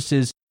best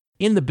bonuses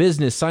in the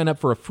business. Sign up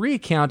for a free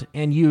account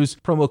and use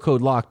promo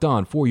code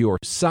LOCKEDON for your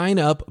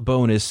sign-up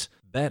bonus.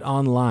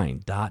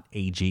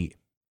 betonline.ag.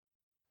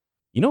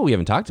 You know what we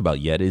haven't talked about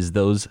yet is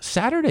those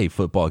Saturday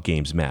football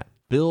games, Matt.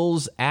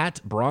 Bills at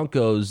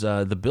Broncos.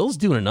 The Bills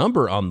doing a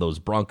number on those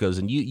Broncos,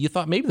 and you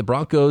thought maybe the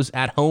Broncos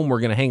at home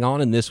were going to hang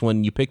on in this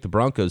one. You picked the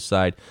Broncos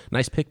side.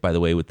 Nice pick, by the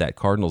way, with that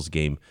Cardinals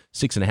game.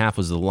 6.5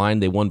 was the line.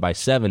 They won by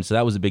 7, so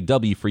that was a big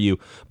W for you.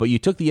 But you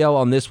took the L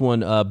on this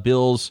one.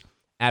 Bills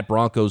at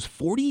Broncos,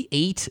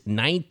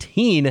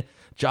 48-19.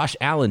 Josh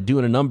Allen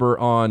doing a number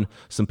on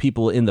some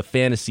people in the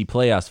fantasy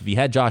playoffs. If you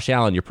had Josh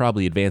Allen, you're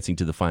probably advancing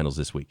to the finals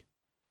this week.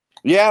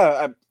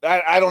 Yeah,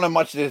 I don't have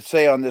much to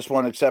say on this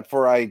one except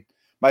for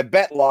my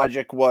bet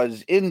logic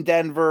was in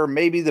Denver.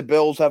 Maybe the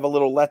Bills have a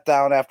little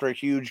letdown after a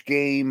huge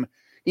game.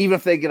 Even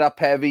if they get up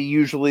heavy,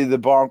 usually the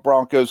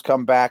Broncos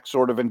come back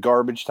sort of in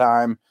garbage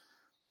time.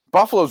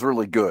 Buffalo's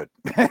really good.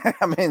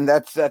 I mean,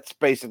 that's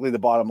basically the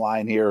bottom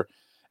line here.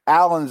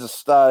 Allen's a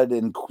stud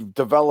and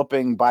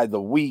developing by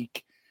the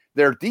week.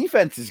 Their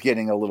defense is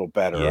getting a little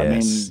better.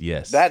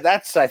 Yes.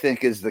 That's I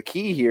think is the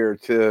key here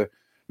to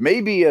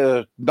maybe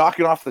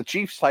knocking off the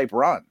Chiefs type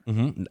run.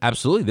 Mm-hmm.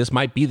 Absolutely. This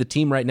might be the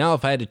team right now.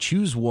 If I had to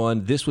choose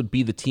one, this would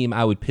be the team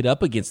I would pit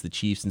up against the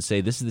Chiefs and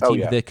say this is the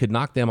team that could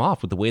knock them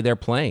off with the way they're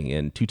playing.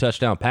 And 2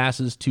 touchdown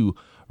passes, 2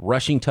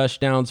 rushing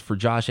touchdowns for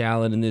Josh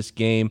Allen in this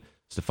game.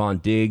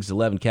 Stephon Diggs,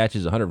 11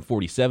 catches,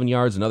 147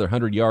 yards, another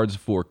 100 yards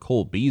for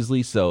Cole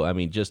Beasley. So, I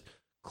mean, just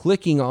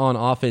clicking on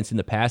offense in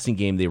the passing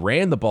game. They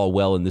ran the ball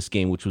well in this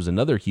game, which was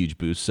another huge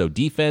boost. So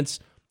defense,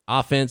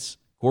 offense,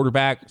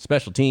 quarterback,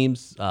 special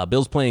teams,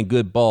 Bills playing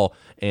good ball,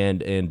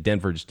 and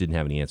Denver just didn't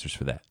have any answers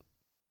for that.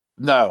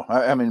 No,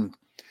 I mean,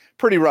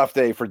 pretty rough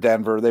day for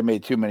Denver. They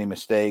made too many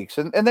mistakes,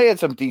 and they had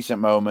some decent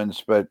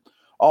moments, but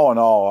all in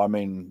all, I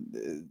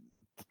mean,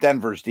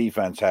 Denver's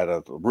defense had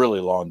a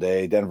really long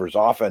day. Denver's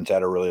offense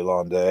had a really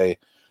long day.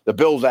 The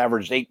Bills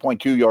averaged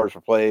 8.2 yards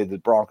per play. The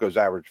Broncos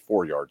averaged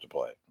 4 yards a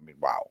play. I mean,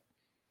 wow.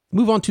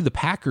 Move on to the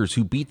Packers,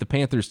 who beat the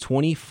Panthers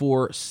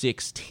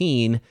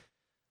 24-16.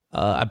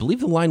 I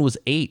believe the line was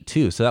 8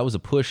 too, so that was a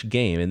push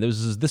game. And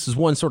this is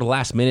one sort of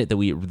last minute that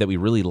we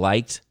really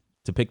liked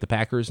to pick the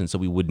Packers, and so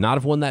we would not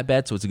have won that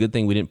bet. So it's a good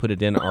thing we didn't put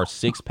it in our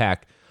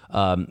 6-pack.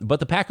 But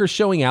the Packers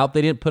showing out,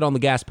 they didn't put on the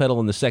gas pedal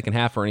in the second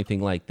half or anything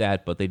like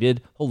that, but they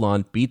did hold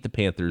on, beat the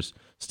Panthers,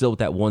 still with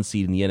that 1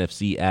 seed in the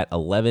NFC at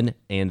 11-3,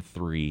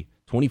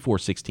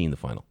 24-16 the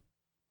final.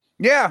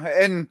 Yeah,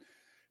 and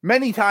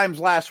many times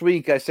last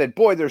week I said,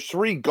 boy, there's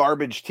 3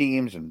 garbage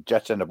teams, and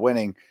Jets end up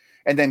winning.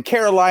 And then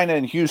Carolina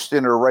and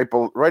Houston are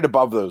right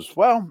above those.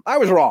 Well, I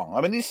was wrong.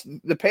 I mean,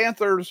 the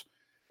Panthers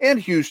and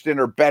Houston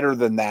are better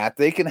than that.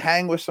 They can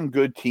hang with some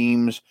good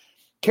teams.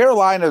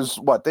 Carolina's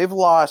they've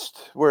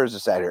lost, where is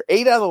this at here?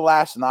 8 out of the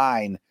last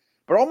 9,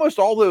 but almost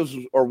all those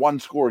are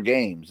 1-score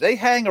games. They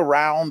hang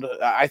around.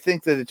 I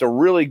think that it's a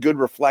really good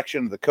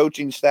reflection of the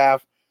coaching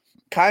staff.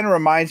 Kind of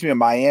reminds me of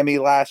Miami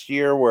last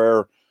year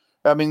where,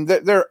 I mean,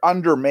 they're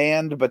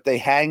undermanned, but they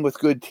hang with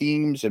good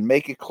teams and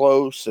make it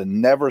close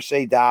and never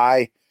say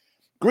die.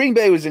 Green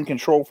Bay was in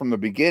control from the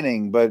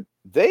beginning, but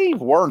they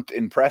weren't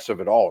impressive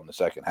at all in the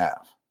second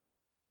half.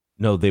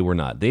 No, they were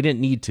not. They didn't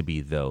need to be,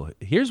 though.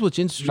 Here's what's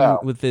interesting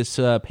with this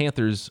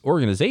Panthers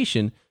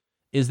organization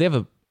is they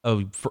have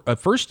a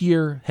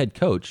first-year head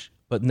coach,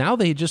 but now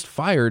they just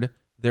fired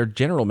their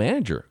general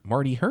manager,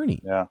 Marty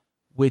Hurney. Yeah.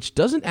 Which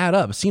doesn't add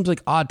up. It seems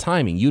like odd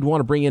timing. You'd want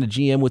to bring in a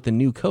GM with a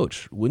new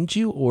coach, wouldn't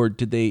you? Or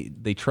did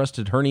they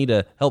trusted Hurney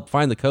to help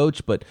find the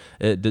coach, but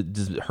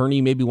does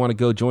Hurney maybe want to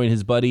go join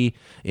his buddy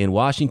in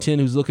Washington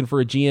who's looking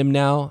for a GM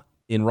now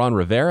in Ron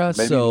Rivera?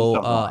 Maybe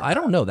I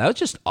don't know. That was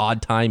just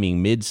odd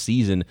timing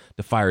mid-season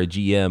to fire a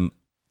GM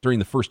during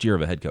the first year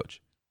of a head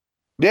coach.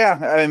 Yeah,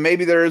 I mean,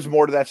 maybe there is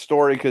more to that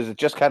story because it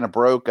just kind of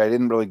broke. I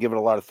didn't really give it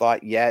a lot of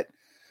thought yet.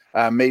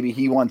 Maybe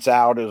he wants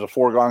out as a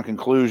foregone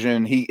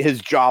conclusion.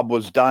 His job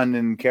was done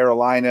in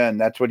Carolina, and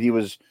that's what he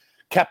was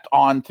kept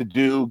on to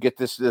do, get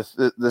this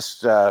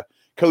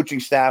coaching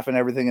staff and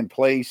everything in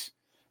place.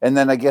 And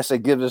then I guess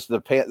that gives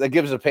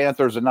the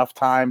Panthers enough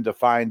time to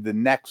find the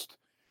next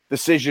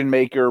decision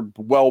maker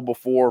well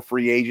before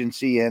free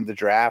agency and the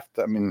draft.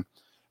 I mean,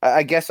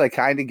 I guess I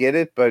kind of get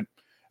it, but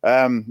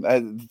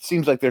it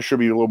seems like there should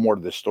be a little more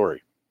to this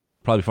story.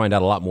 Probably find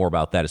out a lot more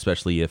about that,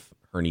 especially if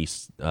Hurney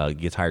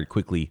gets hired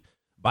quickly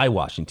by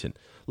Washington.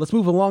 Let's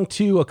move along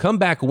to a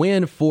comeback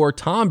win for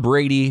Tom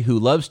Brady, who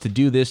loves to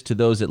do this to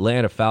those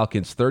Atlanta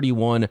Falcons,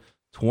 31-27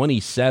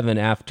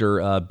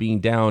 after being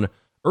down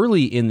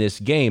early in this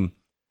game.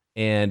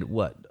 And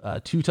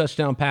 2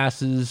 touchdown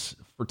passes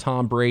for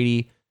Tom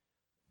Brady.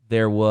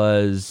 There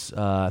was,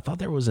 I thought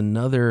there was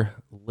another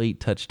late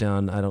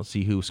touchdown. I don't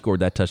see who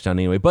scored that touchdown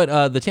anyway.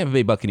 But the Tampa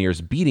Bay Buccaneers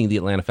beating the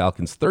Atlanta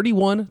Falcons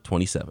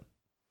 31-27.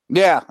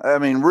 Yeah, I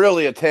mean,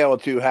 really a tale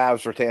of two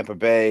halves for Tampa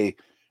Bay.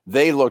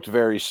 They looked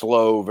very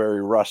slow,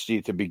 very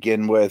rusty to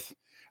begin with.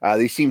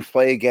 They seemed to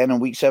play again in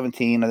Week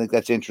 17. I think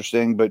that's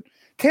interesting. But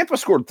Tampa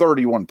scored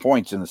 31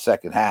 points in the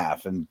second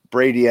half, and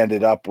Brady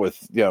ended up with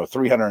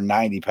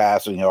 390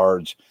 passing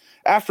yards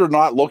after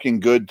not looking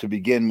good to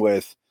begin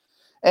with.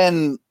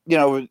 And,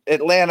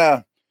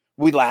 Atlanta,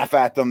 we laugh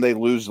at them. They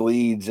lose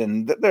leads,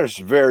 and there's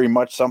very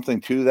much something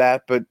to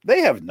that. But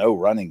they have no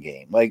running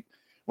game. Like,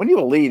 when you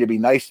have a lead, it'd be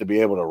nice to be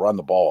able to run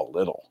the ball a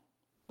little.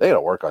 They got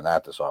to work on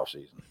that this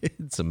offseason.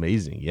 It's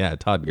amazing. Yeah,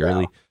 Todd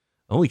Gurley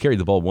only carried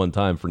the ball one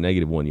time for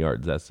 -1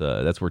 yards.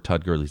 That's where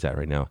Todd Gurley's at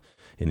right now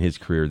in his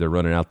career. They're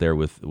running out there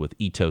with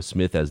Ito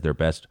Smith as their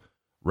best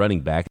running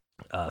back.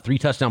 3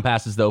 touchdown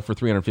passes, though, for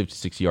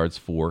 356 yards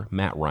for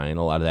Matt Ryan.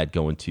 A lot of that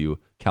going to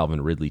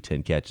Calvin Ridley,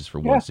 10 catches for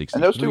 163.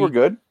 And those two were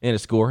good. And a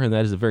score, and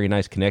that is a very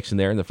nice connection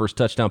there. And the first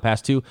touchdown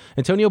pass to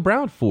Antonio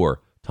Brown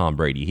for Tom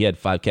Brady. He had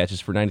 5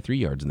 catches for 93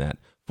 yards in that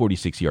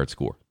 46-yard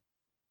score.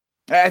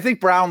 I think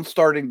Brown's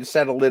starting to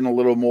settle in a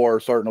little more,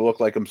 starting to look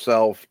like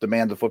himself,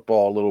 demand the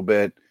football a little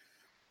bit.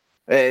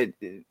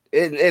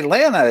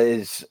 Atlanta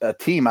is a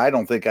team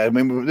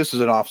this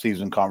is an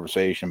off-season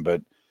conversation,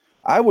 but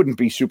I wouldn't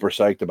be super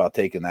psyched about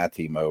taking that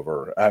team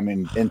over. I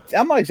mean, and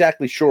I'm not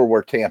exactly sure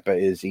where Tampa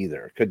is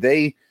either. Could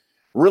they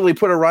really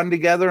put a run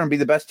together and be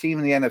the best team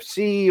in the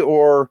NFC,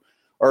 or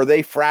are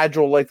they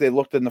fragile like they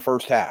looked in the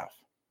first half?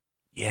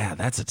 Yeah,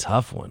 that's a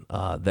tough one.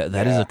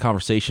 That is a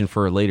conversation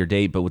for a later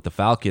date, but with the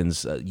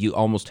Falcons, you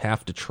almost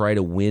have to try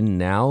to win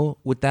now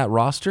with that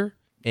roster.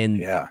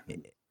 And I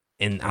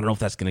don't know if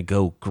that's going to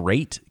go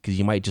great, because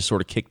you might just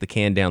sort of kick the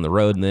can down the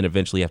road and then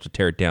eventually have to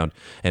tear it down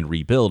and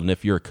rebuild. And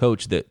if you're a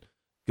coach that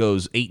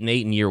goes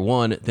 8-8 in year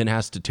 1, then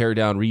has to tear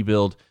down,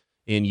 rebuild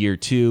in year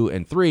 2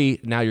 and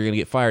 3, now you're going to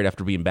get fired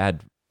after being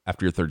bad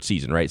after your 3rd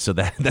season, right? So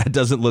that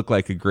doesn't look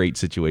like a great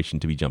situation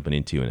to be jumping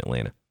into in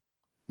Atlanta.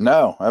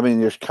 No, I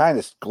mean, you're kind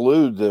of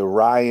glued to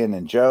Ryan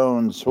and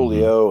Jones,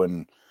 Julio,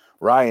 and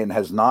Ryan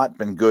has not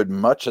been good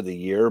much of the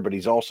year, but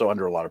he's also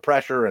under a lot of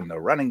pressure in the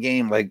running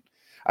game. Like,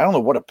 I don't know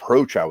what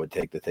approach I would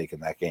take to taking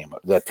that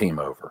team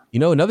over.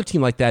 Another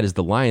team like that is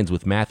the Lions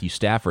with Matthew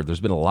Stafford. There's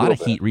been a lot of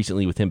heat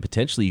recently with him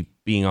potentially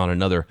being on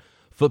another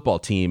football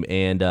team,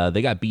 and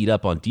they got beat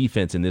up on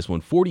defense in this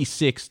one,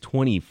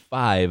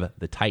 46-25,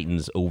 the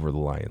Titans over the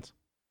Lions.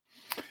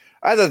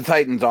 I thought the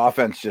Titans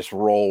offense just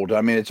rolled.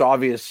 I mean, it's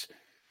obvious.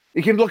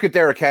 You can look at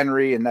Derrick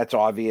Henry, and that's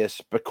obvious.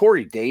 But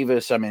Corey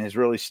Davis, has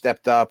really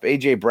stepped up.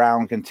 A.J.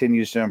 Brown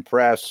continues to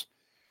impress.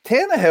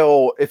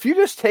 Tannehill, if you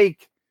just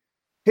take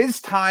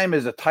his time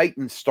as a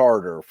Titan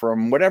starter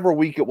from whatever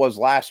week it was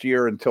last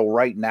year until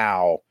right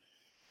now,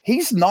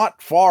 he's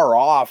not far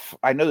off.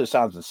 I know this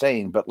sounds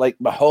insane, but like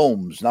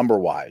Mahomes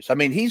number-wise. I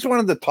mean, he's one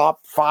of the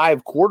top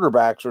 5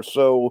 quarterbacks or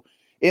so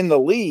in the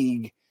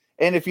league.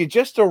 And if you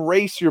just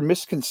erase your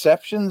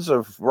misconceptions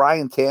of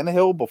Ryan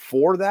Tannehill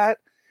before that,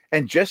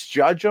 and just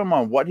judge him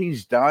on what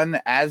he's done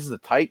as the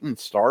Titan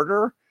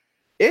starter,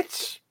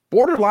 it's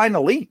borderline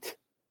elite.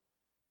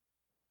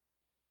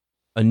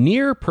 A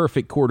near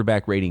perfect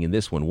quarterback rating in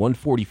this one,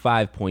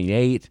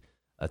 145.8,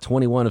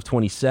 21 of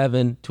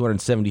 27,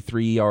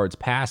 273 yards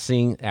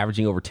passing,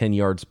 averaging over 10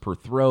 yards per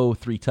throw,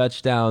 3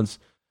 touchdowns.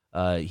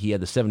 He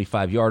had the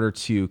 75-yarder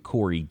to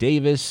Corey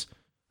Davis,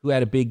 who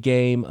had a big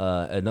game.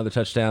 Another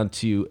touchdown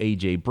to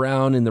A.J.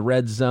 Brown in the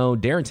red zone.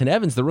 Darrington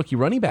Evans, the rookie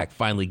running back,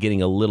 finally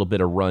getting a little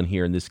bit of run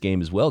here in this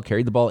game as well.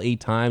 Carried the ball 8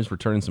 times,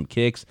 returning some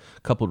kicks,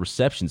 a couple of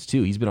receptions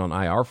too. He's been on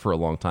IR for a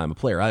long time, a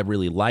player I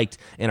really liked,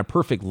 and a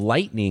perfect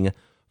lightning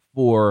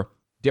for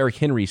Derrick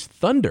Henry's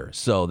Thunder.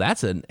 So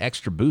that's an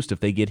extra boost if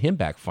they get him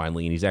back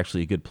finally, and he's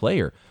actually a good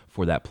player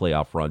for that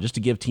playoff run, just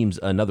to give teams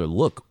another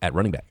look at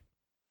running back.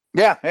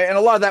 Yeah, and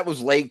a lot of that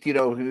was late. They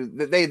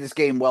had this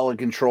game well in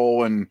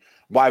control, and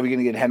why are we going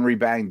to get Henry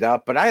banged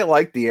up? But I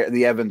like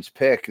the Evans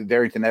pick,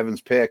 Darrington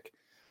Evans pick.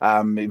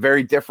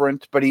 Very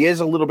different, but he is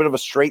a little bit of a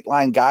straight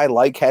line guy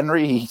like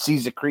Henry. He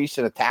sees a crease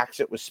and attacks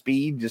it with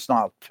speed, just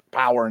not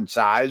power and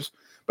size.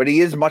 But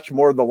he is much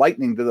more the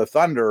lightning to the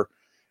Thunder,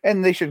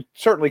 and they should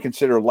certainly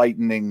consider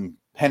lightening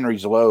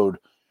Henry's load.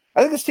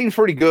 I think this team's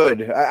pretty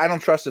good. I don't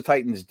trust the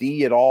Titans'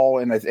 D at all,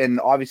 and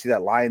obviously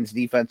that Lions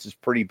defense is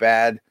pretty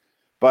bad,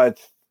 but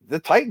the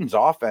Titans'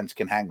 offense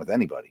can hang with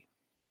anybody.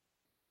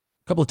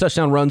 A couple of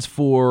touchdown runs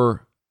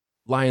for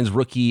Lions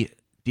rookie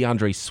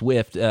DeAndre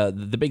Swift.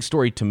 The big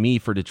story to me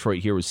for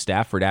Detroit here was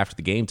Stafford after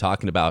the game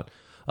talking about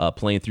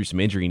playing through some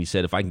injury, and he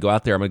said, if I can go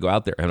out there, I'm going to go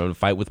out there. I'm going to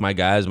fight with my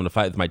guys. I'm going to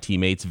fight with my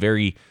teammates.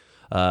 Very,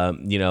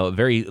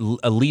 very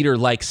a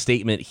leader-like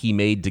statement he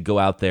made to go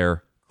out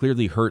there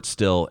clearly hurt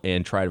still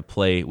and try to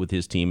play with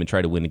his team and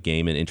try to win a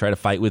game and try to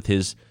fight with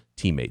his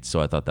teammates. So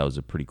I thought that was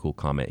a pretty cool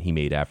comment he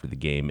made after the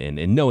game,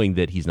 and knowing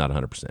that he's not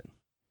 100%.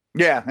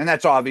 Yeah, and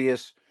that's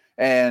obvious.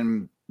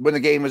 And when the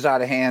game was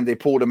out of hand, they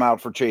pulled him out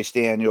for Chase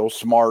Daniel.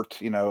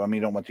 Smart, you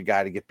don't want the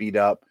guy to get beat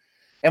up.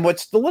 And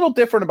what's a little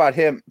different about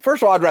him,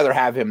 first of all, I'd rather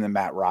have him than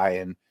Matt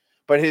Ryan,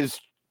 but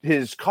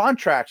his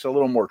contract's a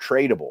little more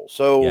tradable.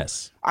 So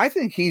yes. I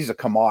think he's a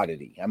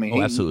commodity. I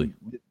mean, absolutely.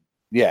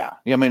 Yeah.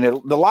 I mean,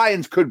 the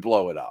Lions could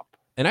blow it up.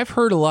 And I've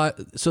heard a lot.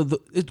 So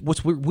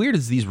what's weird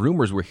is these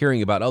rumors we're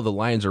hearing about, the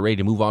Lions are ready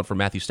to move on from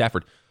Matthew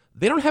Stafford.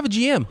 They don't have a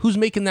GM. Who's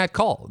making that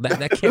call? That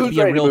can't be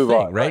a real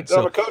thing, right?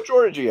 So a coach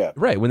or a GM.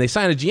 Right. When they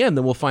sign a GM,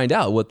 then we'll find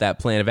out what that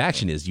plan of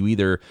action is. You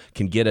either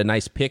can get a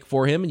nice pick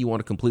for him and you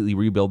want to completely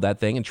rebuild that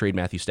thing and trade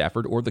Matthew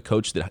Stafford, or the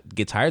coach that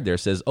gets hired there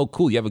says, oh,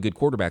 cool, you have a good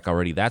quarterback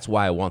already. That's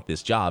why I want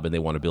this job, and they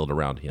want to build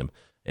around him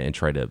and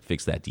try to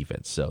fix that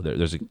defense. So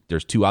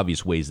there's two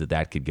obvious ways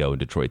that could go in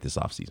Detroit this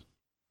offseason.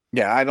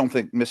 Yeah, I don't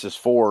think Mrs.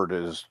 Ford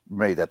has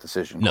made that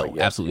decision. No,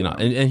 absolutely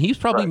not. And he's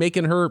probably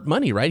making her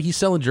money, right? He's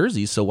selling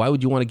jerseys, so why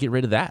would you want to get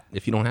rid of that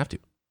if you don't have to?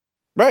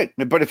 Right,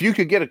 but if you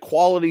could get a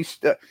quality,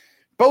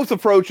 both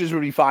approaches would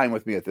be fine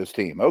with me at this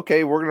team.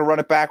 Okay, we're going to run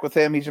it back with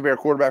him. He's going to be our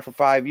quarterback for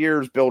 5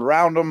 years, build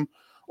around him,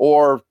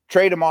 or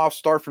trade him off,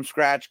 start from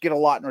scratch, get a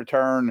lot in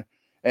return,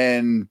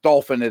 and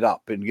dolphin it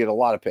up and get a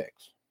lot of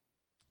picks.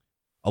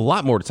 A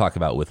lot more to talk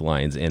about with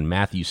Lions and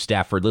Matthew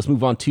Stafford. Let's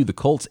move on to the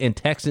Colts and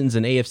Texans,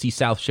 an AFC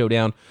South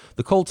showdown.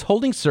 The Colts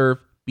holding serve,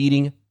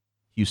 beating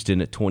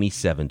Houston at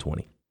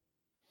 27-20.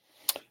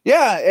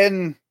 Yeah,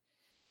 and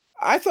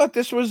I thought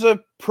this was a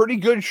pretty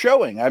good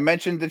showing. I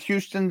mentioned that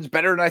Houston's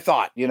better than I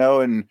thought,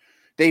 and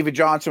David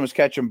Johnson was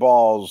catching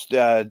balls.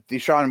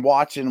 Deshaun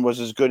Watson was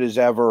as good as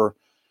ever.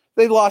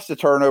 They lost the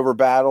turnover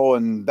battle,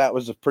 and that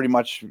was pretty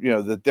much,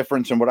 the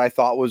difference in what I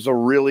thought was a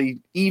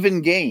really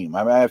even game.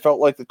 I mean, I felt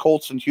like the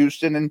Colts and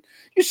Houston, and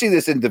you see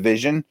this in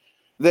division,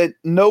 that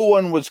no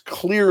one was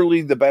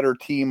clearly the better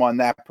team on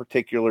that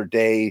particular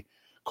day.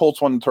 Colts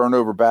won the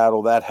turnover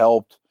battle. That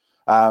helped.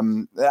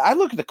 I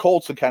look at the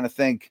Colts and kind of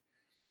think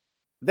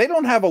they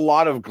don't have a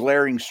lot of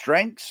glaring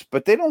strengths,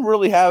 but they don't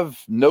really have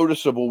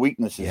noticeable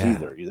weaknesses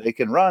either. They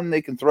can run,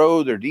 they can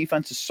throw. Their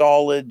defense is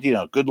solid,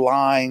 good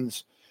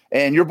lines.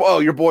 And your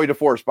boy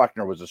DeForest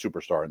Buckner was a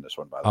superstar in this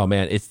one, by the way. Oh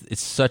man,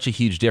 it's such a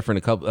huge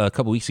difference. A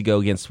couple weeks ago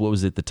against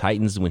the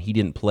Titans when he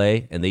didn't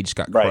play and they just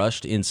got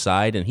crushed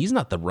inside. And he's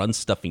not the run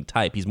stuffing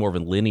type; he's more of a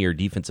linear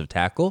defensive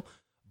tackle.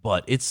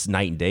 But it's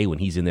night and day when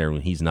he's in there and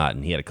when he's not.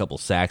 And he had a couple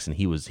sacks and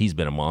he's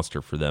been a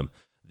monster for them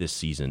this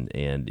season.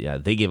 And yeah,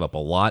 they gave up a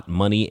lot of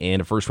money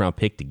and a first round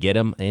pick to get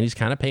him, and he's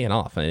kind of paying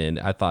off. And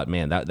I thought,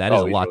 man, that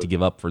is a lot to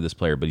give up for this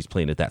player, but he's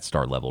playing at that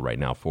star level right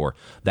now for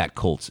that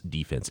Colts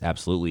defense.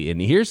 Absolutely.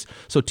 And here's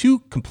two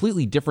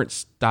completely different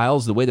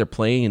styles, the way they're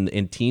playing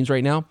in teams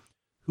right now.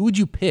 Who would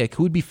you pick?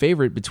 Who would be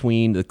favorite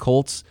between the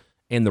Colts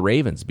and the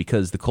Ravens?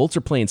 Because the Colts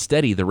are playing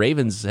steady. The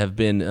Ravens have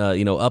been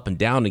up and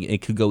down.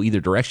 It could go either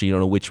direction. You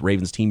don't know which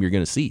Ravens team you're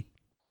going to see.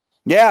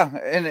 Yeah,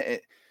 and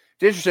it's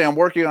interesting. I'm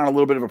working on a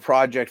little bit of a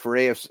project for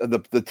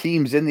the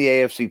teams in the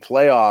AFC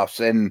playoffs,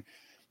 and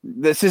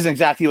this isn't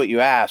exactly what you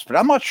asked, but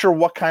I'm not sure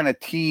what kind of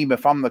team,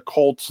 if I'm the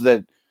Colts,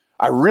 that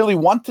I really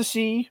want to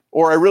see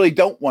or I really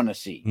don't want to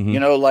see.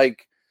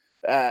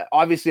 Mm-hmm.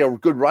 Obviously a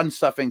good run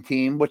stuffing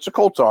team, which the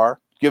Colts are,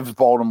 gives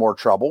Baltimore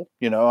trouble.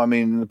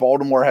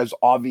 Baltimore has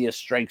obvious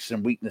strengths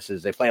and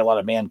weaknesses. They play a lot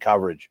of man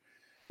coverage,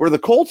 where the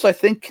Colts, I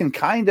think, can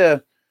kind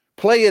of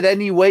play it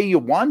any way you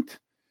want.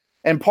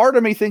 And part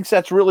of me thinks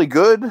that's really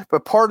good,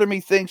 but part of me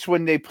thinks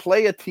when they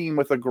play a team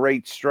with a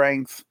great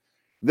strength,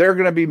 they're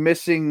going to be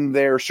missing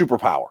their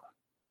superpower.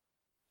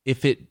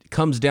 If it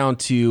comes down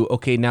to,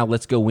 okay, now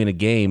let's go win a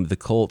game, the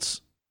Colts,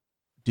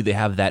 do they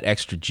have that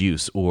extra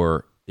juice?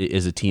 Or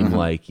is a team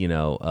like,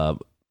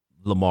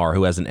 Lamar,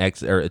 who has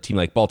or a team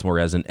like Baltimore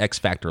has an X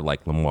factor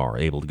like Lamar,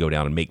 able to go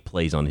down and make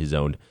plays on his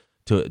own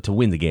to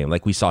win the game,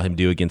 like we saw him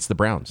do against the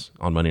Browns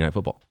on Monday Night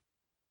Football?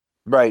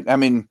 Right. I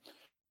mean,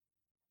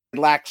 they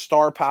lack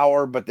star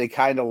power, but they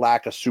kind of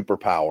lack a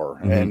superpower.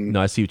 Mm-hmm. And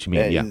no, I see what you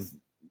mean. Yeah.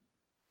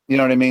 You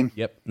know what I mean?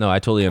 Yep. No, I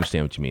totally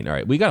understand what you mean. All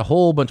right. We got a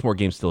whole bunch more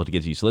games still to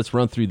get to, so let's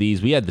run through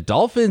these. We had the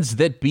Dolphins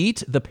that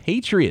beat the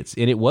Patriots,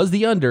 and it was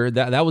the under.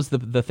 That was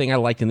the thing I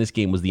liked in this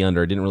game was the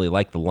under. I didn't really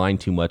like the line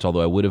too much,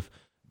 although I would have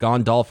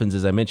gone Dolphins,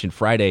 as I mentioned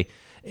Friday.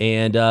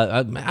 And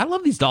I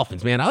love these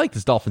Dolphins, man. I like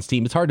this Dolphins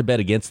team. It's hard to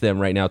bet against them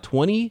right now.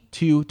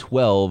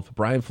 22-12.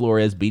 Brian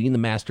Flores beating the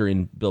master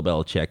in Bill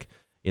Belichick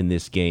in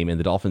this game, and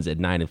the Dolphins at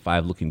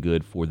 9-5, looking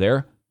good for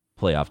their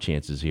playoff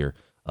chances here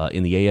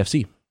in the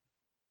AFC.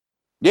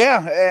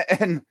 Yeah,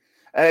 and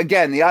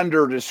again, the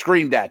under just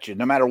screamed at you,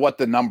 no matter what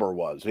the number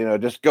was.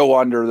 Just go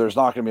under. There's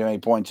not going to be many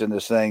points in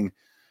this thing.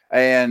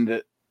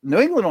 And New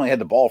England only had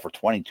the ball for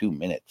 22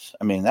 minutes.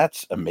 I mean,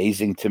 that's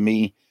amazing to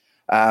me.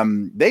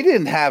 They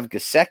didn't have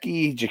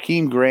Gesicki,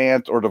 Jakeem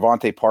Grant, or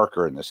Devontae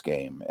Parker in this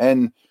game.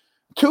 And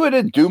Tua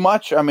didn't do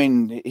much. I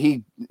mean,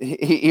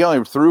 he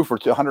only threw for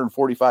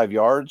 145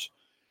 yards.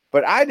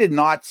 But I did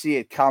not see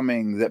it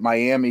coming that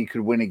Miami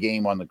could win a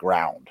game on the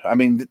ground. I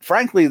mean,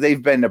 frankly,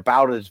 they've been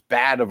about as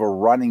bad of a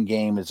running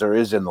game as there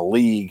is in the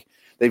league.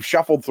 They've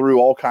shuffled through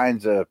all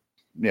kinds of,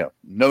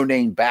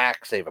 no-name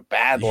backs. They have a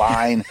bad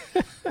line.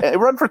 They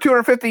run for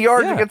 250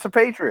 yards against the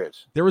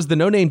Patriots. There was the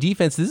no-name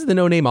defense. This is the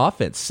no-name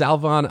offense.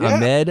 Salvon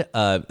Ahmed,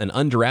 an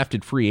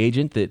undrafted free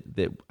agent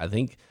that I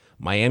think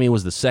Miami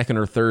was the second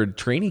or third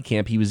training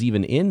camp he was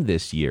even in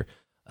this year.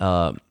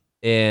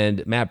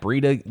 And Matt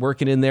Breida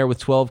working in there with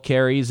 12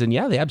 carries. And,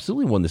 they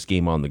absolutely won this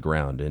game on the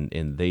ground.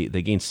 And they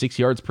gained 6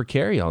 yards per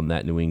carry on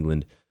that New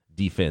England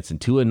defense. And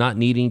Tua not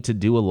needing to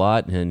do a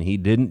lot, and he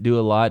didn't do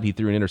a lot. He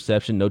threw an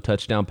interception, no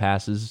touchdown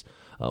passes,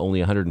 only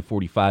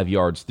 145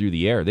 yards through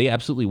the air. They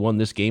absolutely won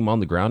this game on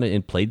the ground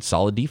and played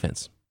solid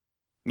defense.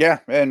 Yeah,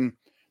 and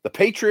the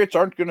Patriots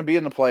aren't going to be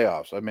in the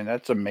playoffs. I mean,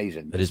 that's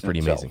amazing. That is pretty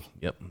amazing.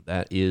 Yep,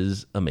 that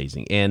is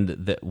amazing.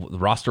 And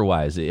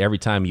roster-wise, every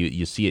time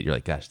you see it, you're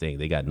like, gosh, dang,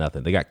 they got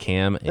nothing. They got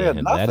Cam,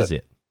 and that is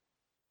it.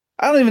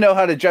 I don't even know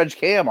how to judge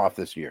Cam off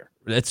this year.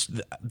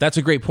 That's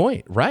a great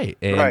point, right?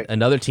 And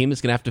another team is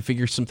going to have to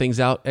figure some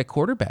things out at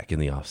quarterback in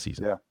the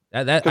offseason. Yeah.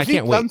 I can't wait.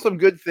 He's done some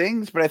good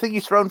things, but I think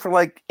he's thrown for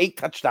like 8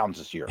 touchdowns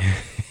this year.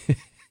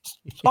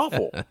 It's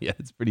awful. Yeah,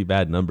 it's pretty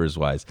bad numbers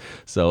wise.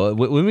 So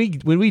when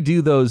we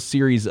do those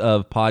series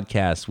of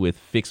podcasts with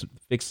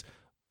fix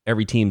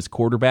every team's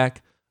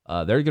quarterback,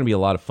 there are going to be a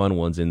lot of fun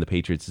ones, and the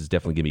Patriots is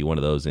definitely going to be one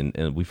of those. And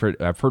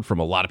I've heard from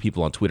a lot of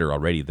people on Twitter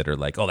already that are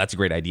like, "Oh, that's a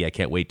great idea! I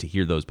can't wait to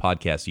hear those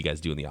podcasts you guys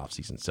do in the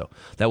offseason." So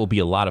that will be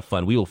a lot of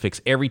fun. We will fix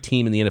every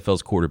team in the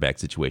NFL's quarterback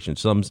situation.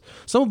 Some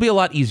will be a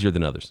lot easier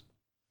than others.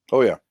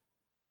 Oh yeah.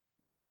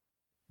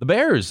 The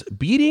Bears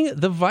beating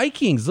the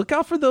Vikings. Look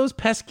out for those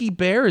pesky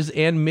Bears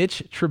and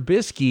Mitch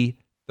Trubisky.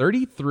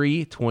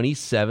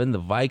 33-27. The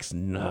Vikes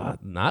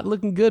not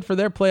looking good for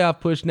their playoff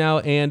push now,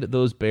 and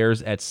those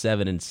Bears at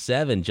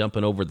 7-7,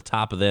 jumping over the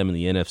top of them in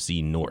the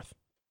NFC North.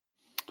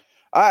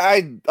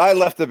 I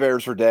left the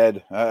Bears for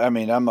dead. I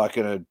mean, I'm not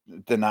going to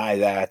deny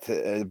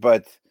that,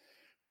 but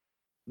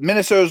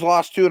Minnesota's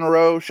lost 2 in a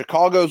row.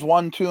 Chicago's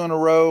won 2 in a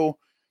row.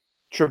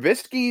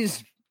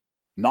 Trubisky's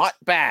not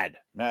bad.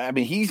 I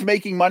mean, he's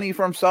making money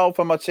for himself.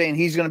 I'm not saying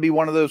he's going to be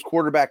one of those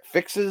quarterback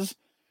fixes,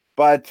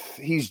 but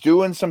he's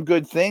doing some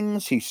good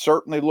things. He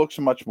certainly looks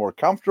much more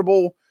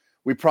comfortable.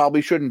 We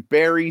probably shouldn't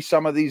bury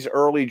some of these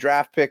early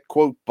draft pick,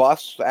 quote,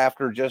 busts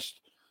after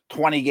just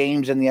 20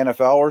 games in the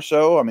NFL or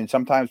so. I mean,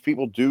 sometimes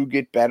people do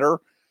get better.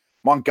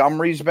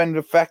 Montgomery's been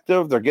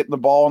effective. They're getting the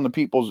ball in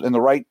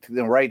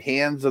the right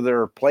hands of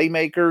their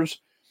playmakers.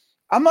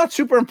 I'm not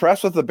super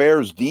impressed with the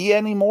Bears D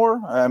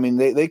anymore. I mean,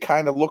 they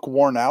kind of look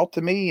worn out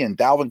to me, and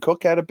Dalvin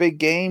Cook had a big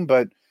game,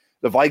 but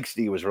the Vikes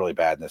D was really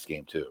bad in this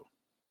game too.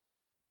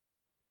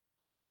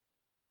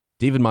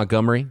 David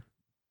Montgomery,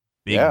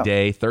 big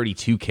day,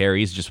 32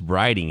 carries, just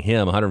riding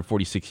him,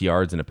 146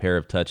 yards and a pair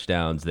of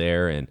touchdowns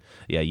there. And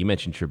you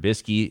mentioned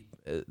Trubisky.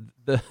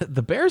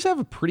 The Bears have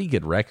a pretty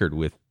good record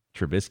with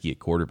Trubisky at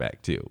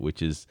quarterback too,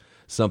 which is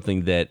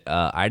something that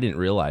I didn't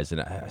realize. And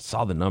I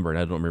saw the number and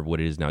I don't remember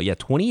what it is now.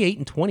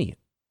 28-20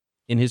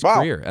 in his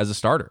career as a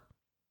starter.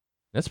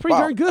 That's pretty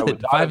darn good.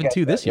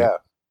 5-2 this year.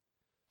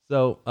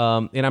 So,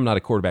 and I'm not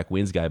a quarterback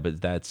wins guy, but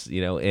that's,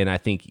 and I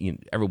think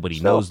everybody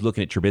knows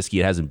looking at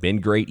Trubisky, it hasn't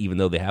been great, even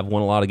though they have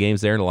won a lot of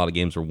games there and a lot of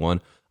games were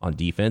won on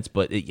defense.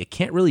 But you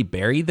can't really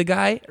bury the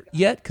guy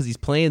yet because he's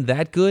playing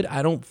that good.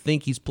 I don't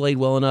think he's played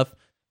well enough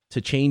to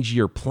change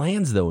your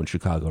plans, though, in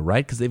Chicago,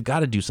 right? Because they've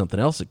got to do something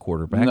else at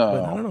quarterback. No.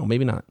 But I don't know,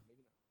 maybe not.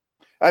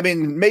 I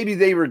mean, maybe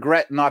they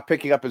regret not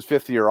picking up his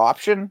 5th-year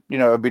option.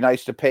 It'd be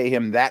nice to pay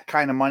him that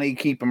kind of money,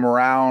 keep him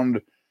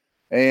around,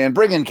 and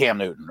bring in Cam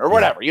Newton or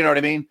whatever. You know what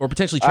I mean? Or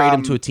potentially trade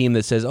him to a team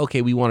that says,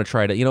 okay, we want to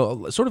try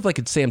to, sort of like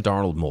a Sam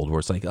Darnold mold where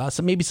it's like,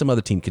 so maybe some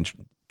other team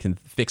can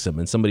fix him,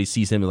 and somebody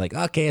sees him and like,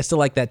 okay, I still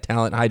like that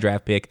talent, high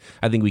draft pick.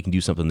 I think we can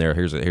do something there.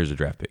 Here's a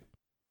draft pick.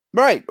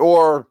 Right.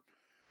 Or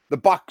the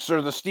Bucks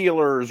or the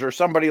Steelers or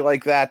somebody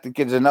like that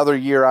gets another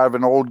year out of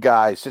an old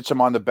guy, sits him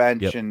on the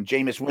bench, and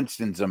Jameis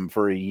Winston's him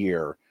for a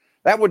year.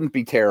 That wouldn't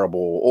be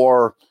terrible.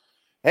 Or,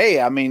 hey,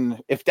 I mean,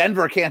 if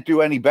Denver can't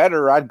do any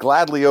better, I'd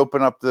gladly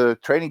open up the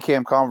training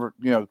camp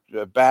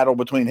battle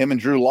between him and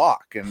Drew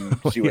Lock and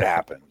see what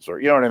happens. Or,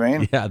 you know what I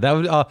mean? Yeah, that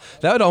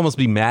would almost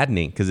be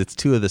maddening because it's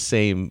 2 of the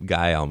same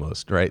guy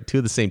almost, right? 2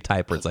 of the same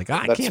type where it's like,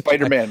 I can't.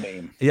 Spider-Man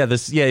meme. Yeah,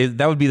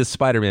 that would be the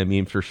Spider-Man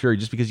meme for sure,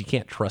 just because you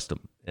can't trust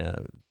him.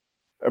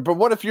 But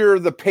what if you're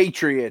the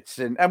Patriots,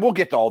 and we'll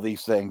get to all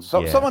these things.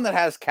 Someone that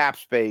has cap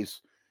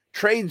space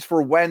trades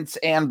for Wentz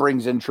and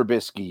brings in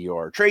Trubisky,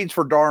 or trades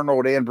for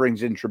Darnold and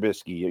brings in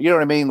Trubisky. You know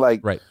what I mean? Like,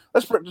 right.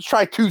 Let's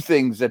try 2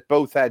 things that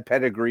both had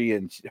pedigree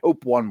and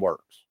hope one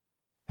works.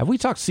 Have we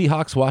talked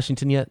Seahawks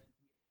Washington yet?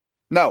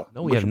 No,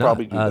 we have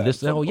not.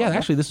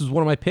 Actually, this was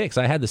one of my picks.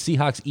 I had the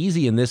Seahawks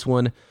easy in this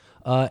one,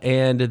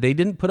 and they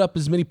didn't put up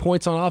as many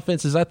points on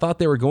offense as I thought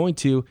they were going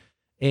to.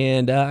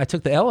 And I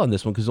took the L on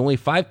this one because only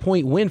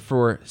 5-point win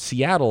for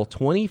Seattle,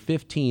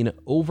 2015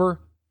 over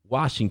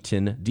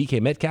Washington.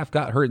 DK Metcalf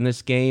got hurt in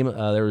this game.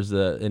 There was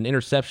an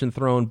interception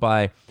thrown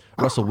by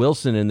Russell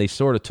Wilson, and they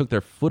sort of took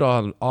their foot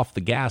off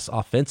the gas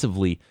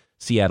offensively.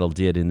 Seattle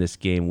did in this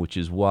game, which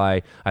is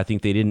why I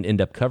think they didn't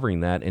end up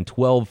covering that. And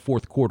 12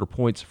 fourth quarter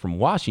points from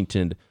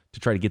Washington to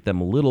try to get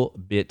them a little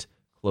bit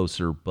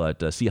closer. But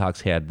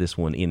Seahawks had this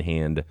one in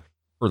hand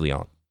early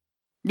on.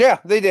 Yeah,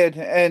 they did.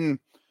 And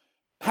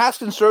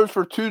Haskins throws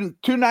for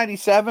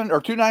 297 or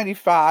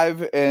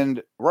 295,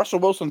 and Russell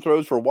Wilson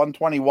throws for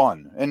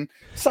 121. And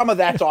some of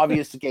that's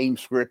obvious game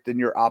script, and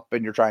you're up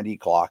and you're trying to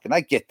eat clock. And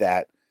I get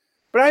that.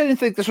 But I didn't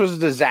think this was a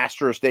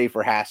disastrous day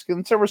for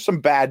Haskins. There were some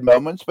bad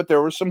moments, but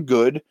there was some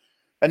good.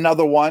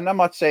 Another one, I'm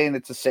not saying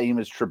it's the same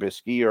as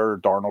Trubisky or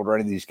Darnold or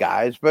any of these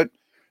guys, but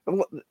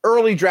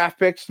early draft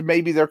picks,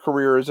 maybe their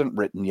career isn't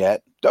written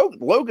yet.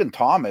 Logan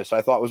Thomas,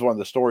 I thought, was one of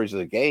the stories of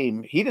the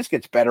game. He just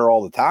gets better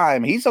all the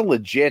time. He's a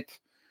legit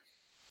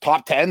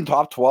top 10,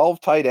 top 12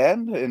 tight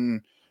end,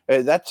 and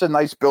that's a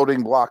nice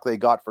building block they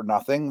got for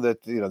nothing.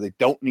 That they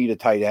don't need a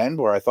tight end,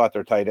 where I thought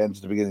their tight ends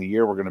at the beginning of the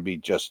year were going to be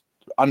just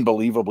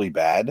unbelievably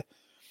bad.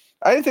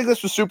 I didn't think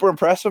this was super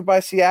impressive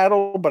by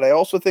Seattle, but I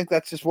also think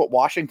that's just what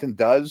Washington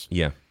does.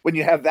 Yeah. When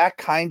you have that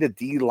kind of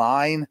D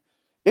line,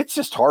 it's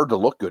just hard to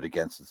look good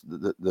against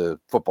the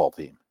football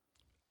team.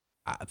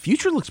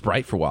 Future looks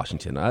bright for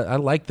Washington. I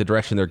like the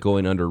direction they're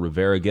going under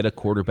Rivera. Get a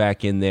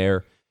quarterback in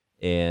there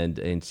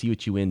and see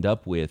what you end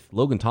up with.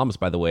 Logan Thomas,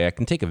 by the way, I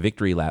can take a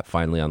victory lap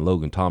finally on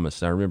Logan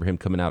Thomas. I remember him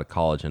coming out of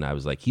college, and I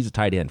was like, he's a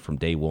tight end from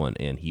day one.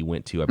 And he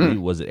went to, I believe,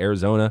 was it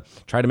Arizona,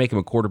 tried to make him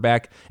a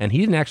quarterback, and he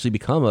didn't actually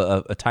become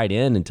a tight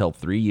end until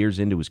 3 years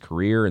into his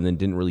career, and then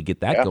didn't really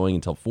get that going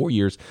until 4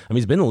 years. I mean,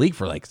 he's been in the league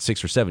for like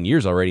 6 or 7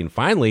 years already, and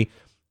finally,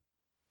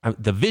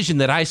 the vision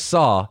that I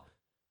saw,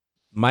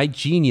 my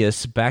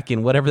genius back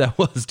in whatever that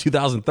was,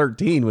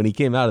 2013, when he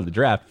came out of the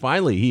draft,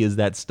 finally he is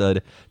that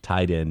stud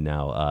tight end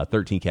now.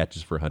 13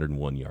 catches for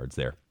 101 yards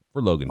there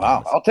for Logan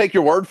Thomas. I'll take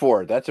your word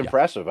for it. That's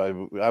impressive.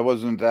 I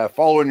wasn't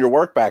following your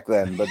work back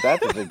then, but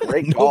that is a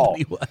great call.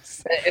 Nobody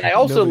was. And I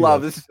also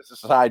love, this is just a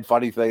side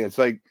funny thing, it's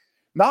like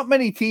not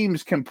many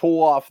teams can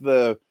pull off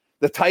the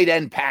tight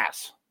end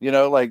pass,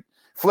 like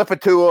flip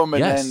it to him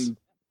and then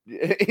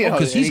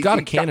because he's got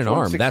a cannon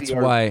arm. That's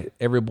yards. Why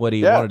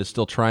everybody wanted to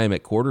still try him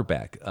at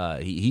quarterback.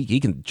 He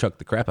can chuck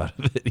the crap out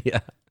of it. Yeah.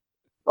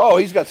 Oh,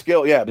 he's got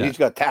skill. Yeah, but he's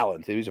got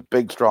talent. He's a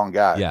big, strong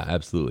guy. Yeah,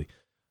 absolutely.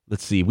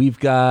 Let's see. We've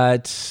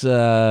got. Is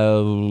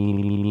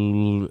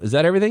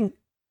that everything?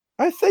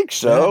 I think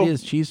so. That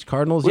is Chiefs,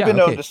 Cardinals. We've been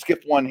known to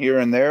skip one here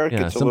and there. It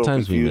gets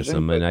sometimes we miss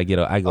them, and I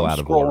go out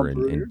of order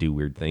and do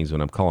weird things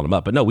when I'm calling them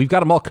up. But no, we've got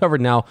them all covered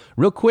now.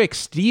 Real quick,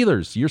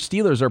 Steelers. Your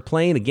Steelers are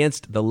playing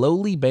against the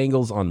lowly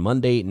Bengals on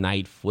Monday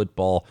Night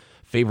Football,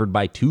 favored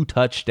by 2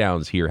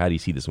 touchdowns here. How do you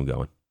see this one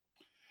going?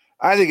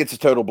 I think it's a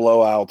total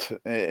blowout,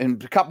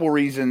 and a couple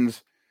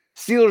reasons.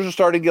 Steelers are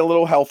starting to get a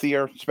little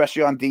healthier,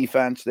 especially on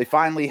defense. They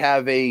finally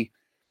have a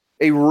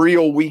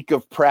real week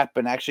of prep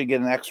and actually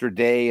get an extra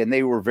day, and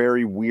they were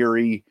very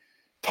weary.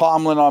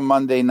 Tomlin on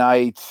Monday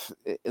night,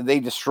 they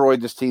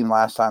destroyed this team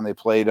last time they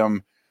played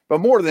them.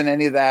 But more than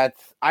any of that,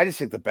 I just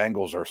think the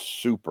Bengals are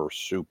super,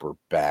 super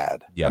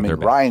bad. Yeah, I mean,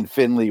 Ryan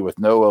Finley with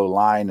no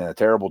O-line and a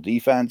terrible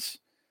defense.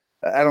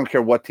 I don't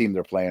care what team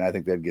they're playing. I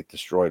think they'd get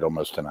destroyed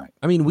almost tonight.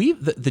 I mean,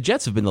 the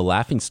Jets have been the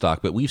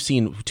laughingstock, but we've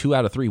seen 2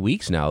 out of 3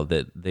 weeks now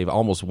that they've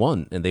almost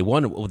won, and they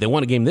won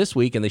a game this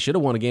week, and they should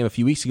have won a game a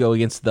few weeks ago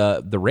against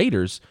the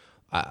Raiders.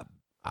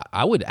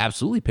 I would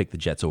absolutely pick the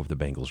Jets over the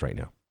Bengals right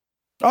now.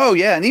 Oh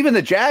yeah, and even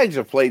the Jags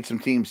have played some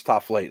teams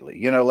tough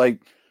lately. Like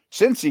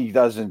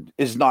Cincy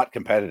is not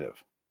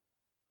competitive.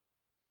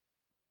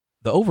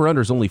 The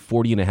over-under is only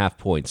 40.5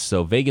 points,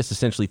 so Vegas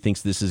essentially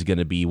thinks this is going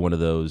to be one of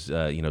those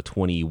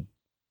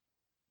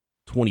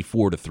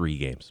 24-3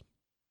 games.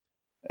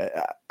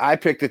 I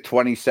picked it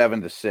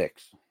 27-6.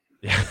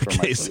 Yeah,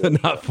 okay, so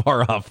not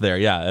far off there.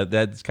 Yeah,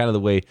 that's kind of the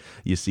way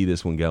you see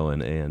this one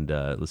going. And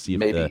let's see if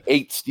maybe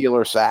 8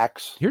 Steeler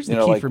sacks. Here's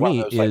the key for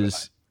me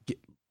is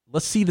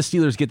let's see the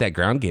Steelers get that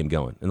ground game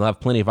going, and they'll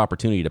have plenty of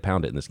opportunity to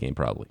pound it in this game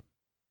probably.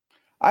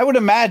 I would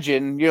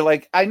imagine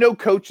I know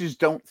coaches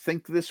don't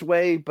think this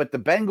way, but the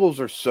Bengals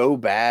are so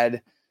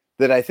bad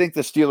that I think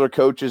the Steeler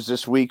coaches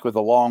this week with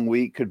a long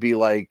week could be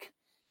like,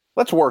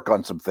 let's work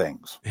on some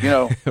things.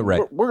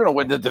 Right. We're going to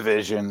win the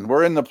division.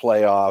 We're in the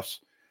playoffs.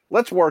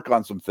 Let's work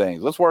on some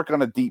things. Let's work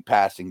on a deep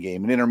passing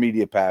game, an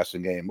intermediate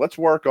passing game. Let's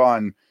work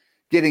on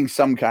getting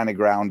some kind of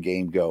ground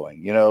game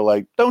going.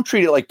 Don't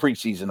treat it like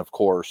preseason, of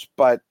course,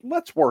 but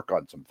let's work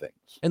on some things.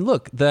 And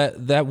look,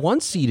 that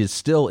 1 seed is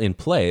still in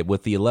play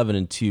with the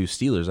 11-2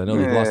 Steelers. I know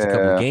they've lost a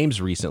couple of games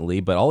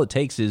recently, but all it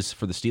takes is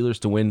for the Steelers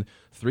to win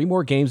 3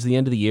 more games at the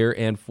end of the year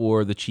and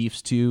for the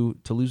Chiefs to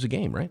lose a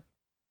game, right?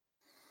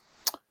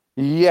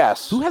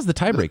 Yes. Who has the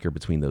tiebreaker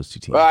between those 2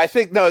 teams? I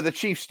think, the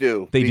Chiefs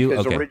do. They do?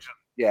 Okay.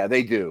 Yeah,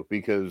 they do,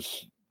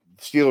 because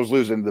Steelers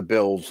losing to the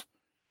Bills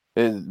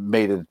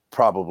made it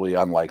probably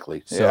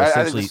unlikely. So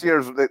I think the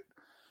Steelers,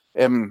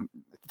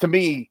 to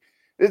me,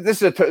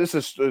 this is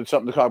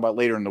something to talk about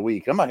later in the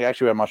week. I'm not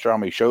sure how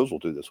many shows we'll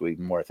do this week.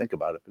 The more I think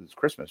about it, it's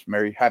Christmas.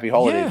 Happy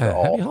holidays to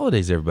all. Happy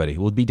holidays, everybody.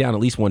 We'll be down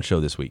at least 1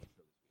 show this week.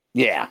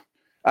 Yeah.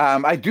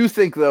 I do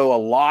think, though, a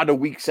lot of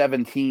Week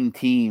 17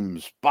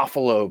 teams,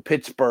 Buffalo,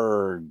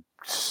 Pittsburgh,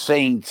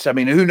 Saints, I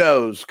mean, who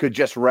knows, could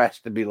just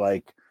rest and be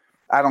like,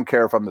 I don't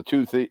care if I'm the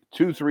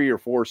 2, 3, or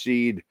 4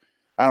 seed.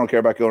 I don't care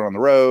about going on the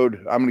road.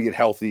 I'm going to get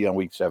healthy on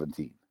Week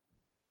 17.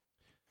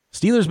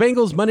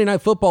 Steelers-Bengals, Monday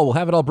Night Football. We'll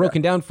have it all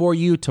broken down for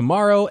you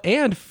tomorrow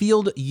and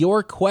field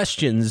your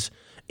questions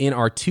in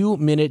our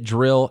 2-minute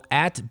drill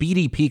at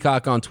BD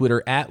Peacock on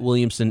Twitter, at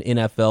Williamson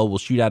NFL. We'll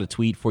shoot out a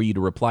tweet for you to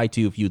reply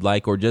to if you'd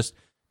like, or just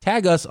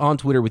tag us on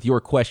Twitter with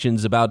your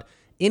questions about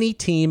any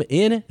team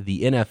in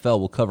the NFL.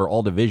 We'll cover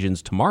all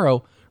divisions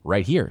tomorrow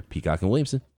right here, Peacock and Williamson.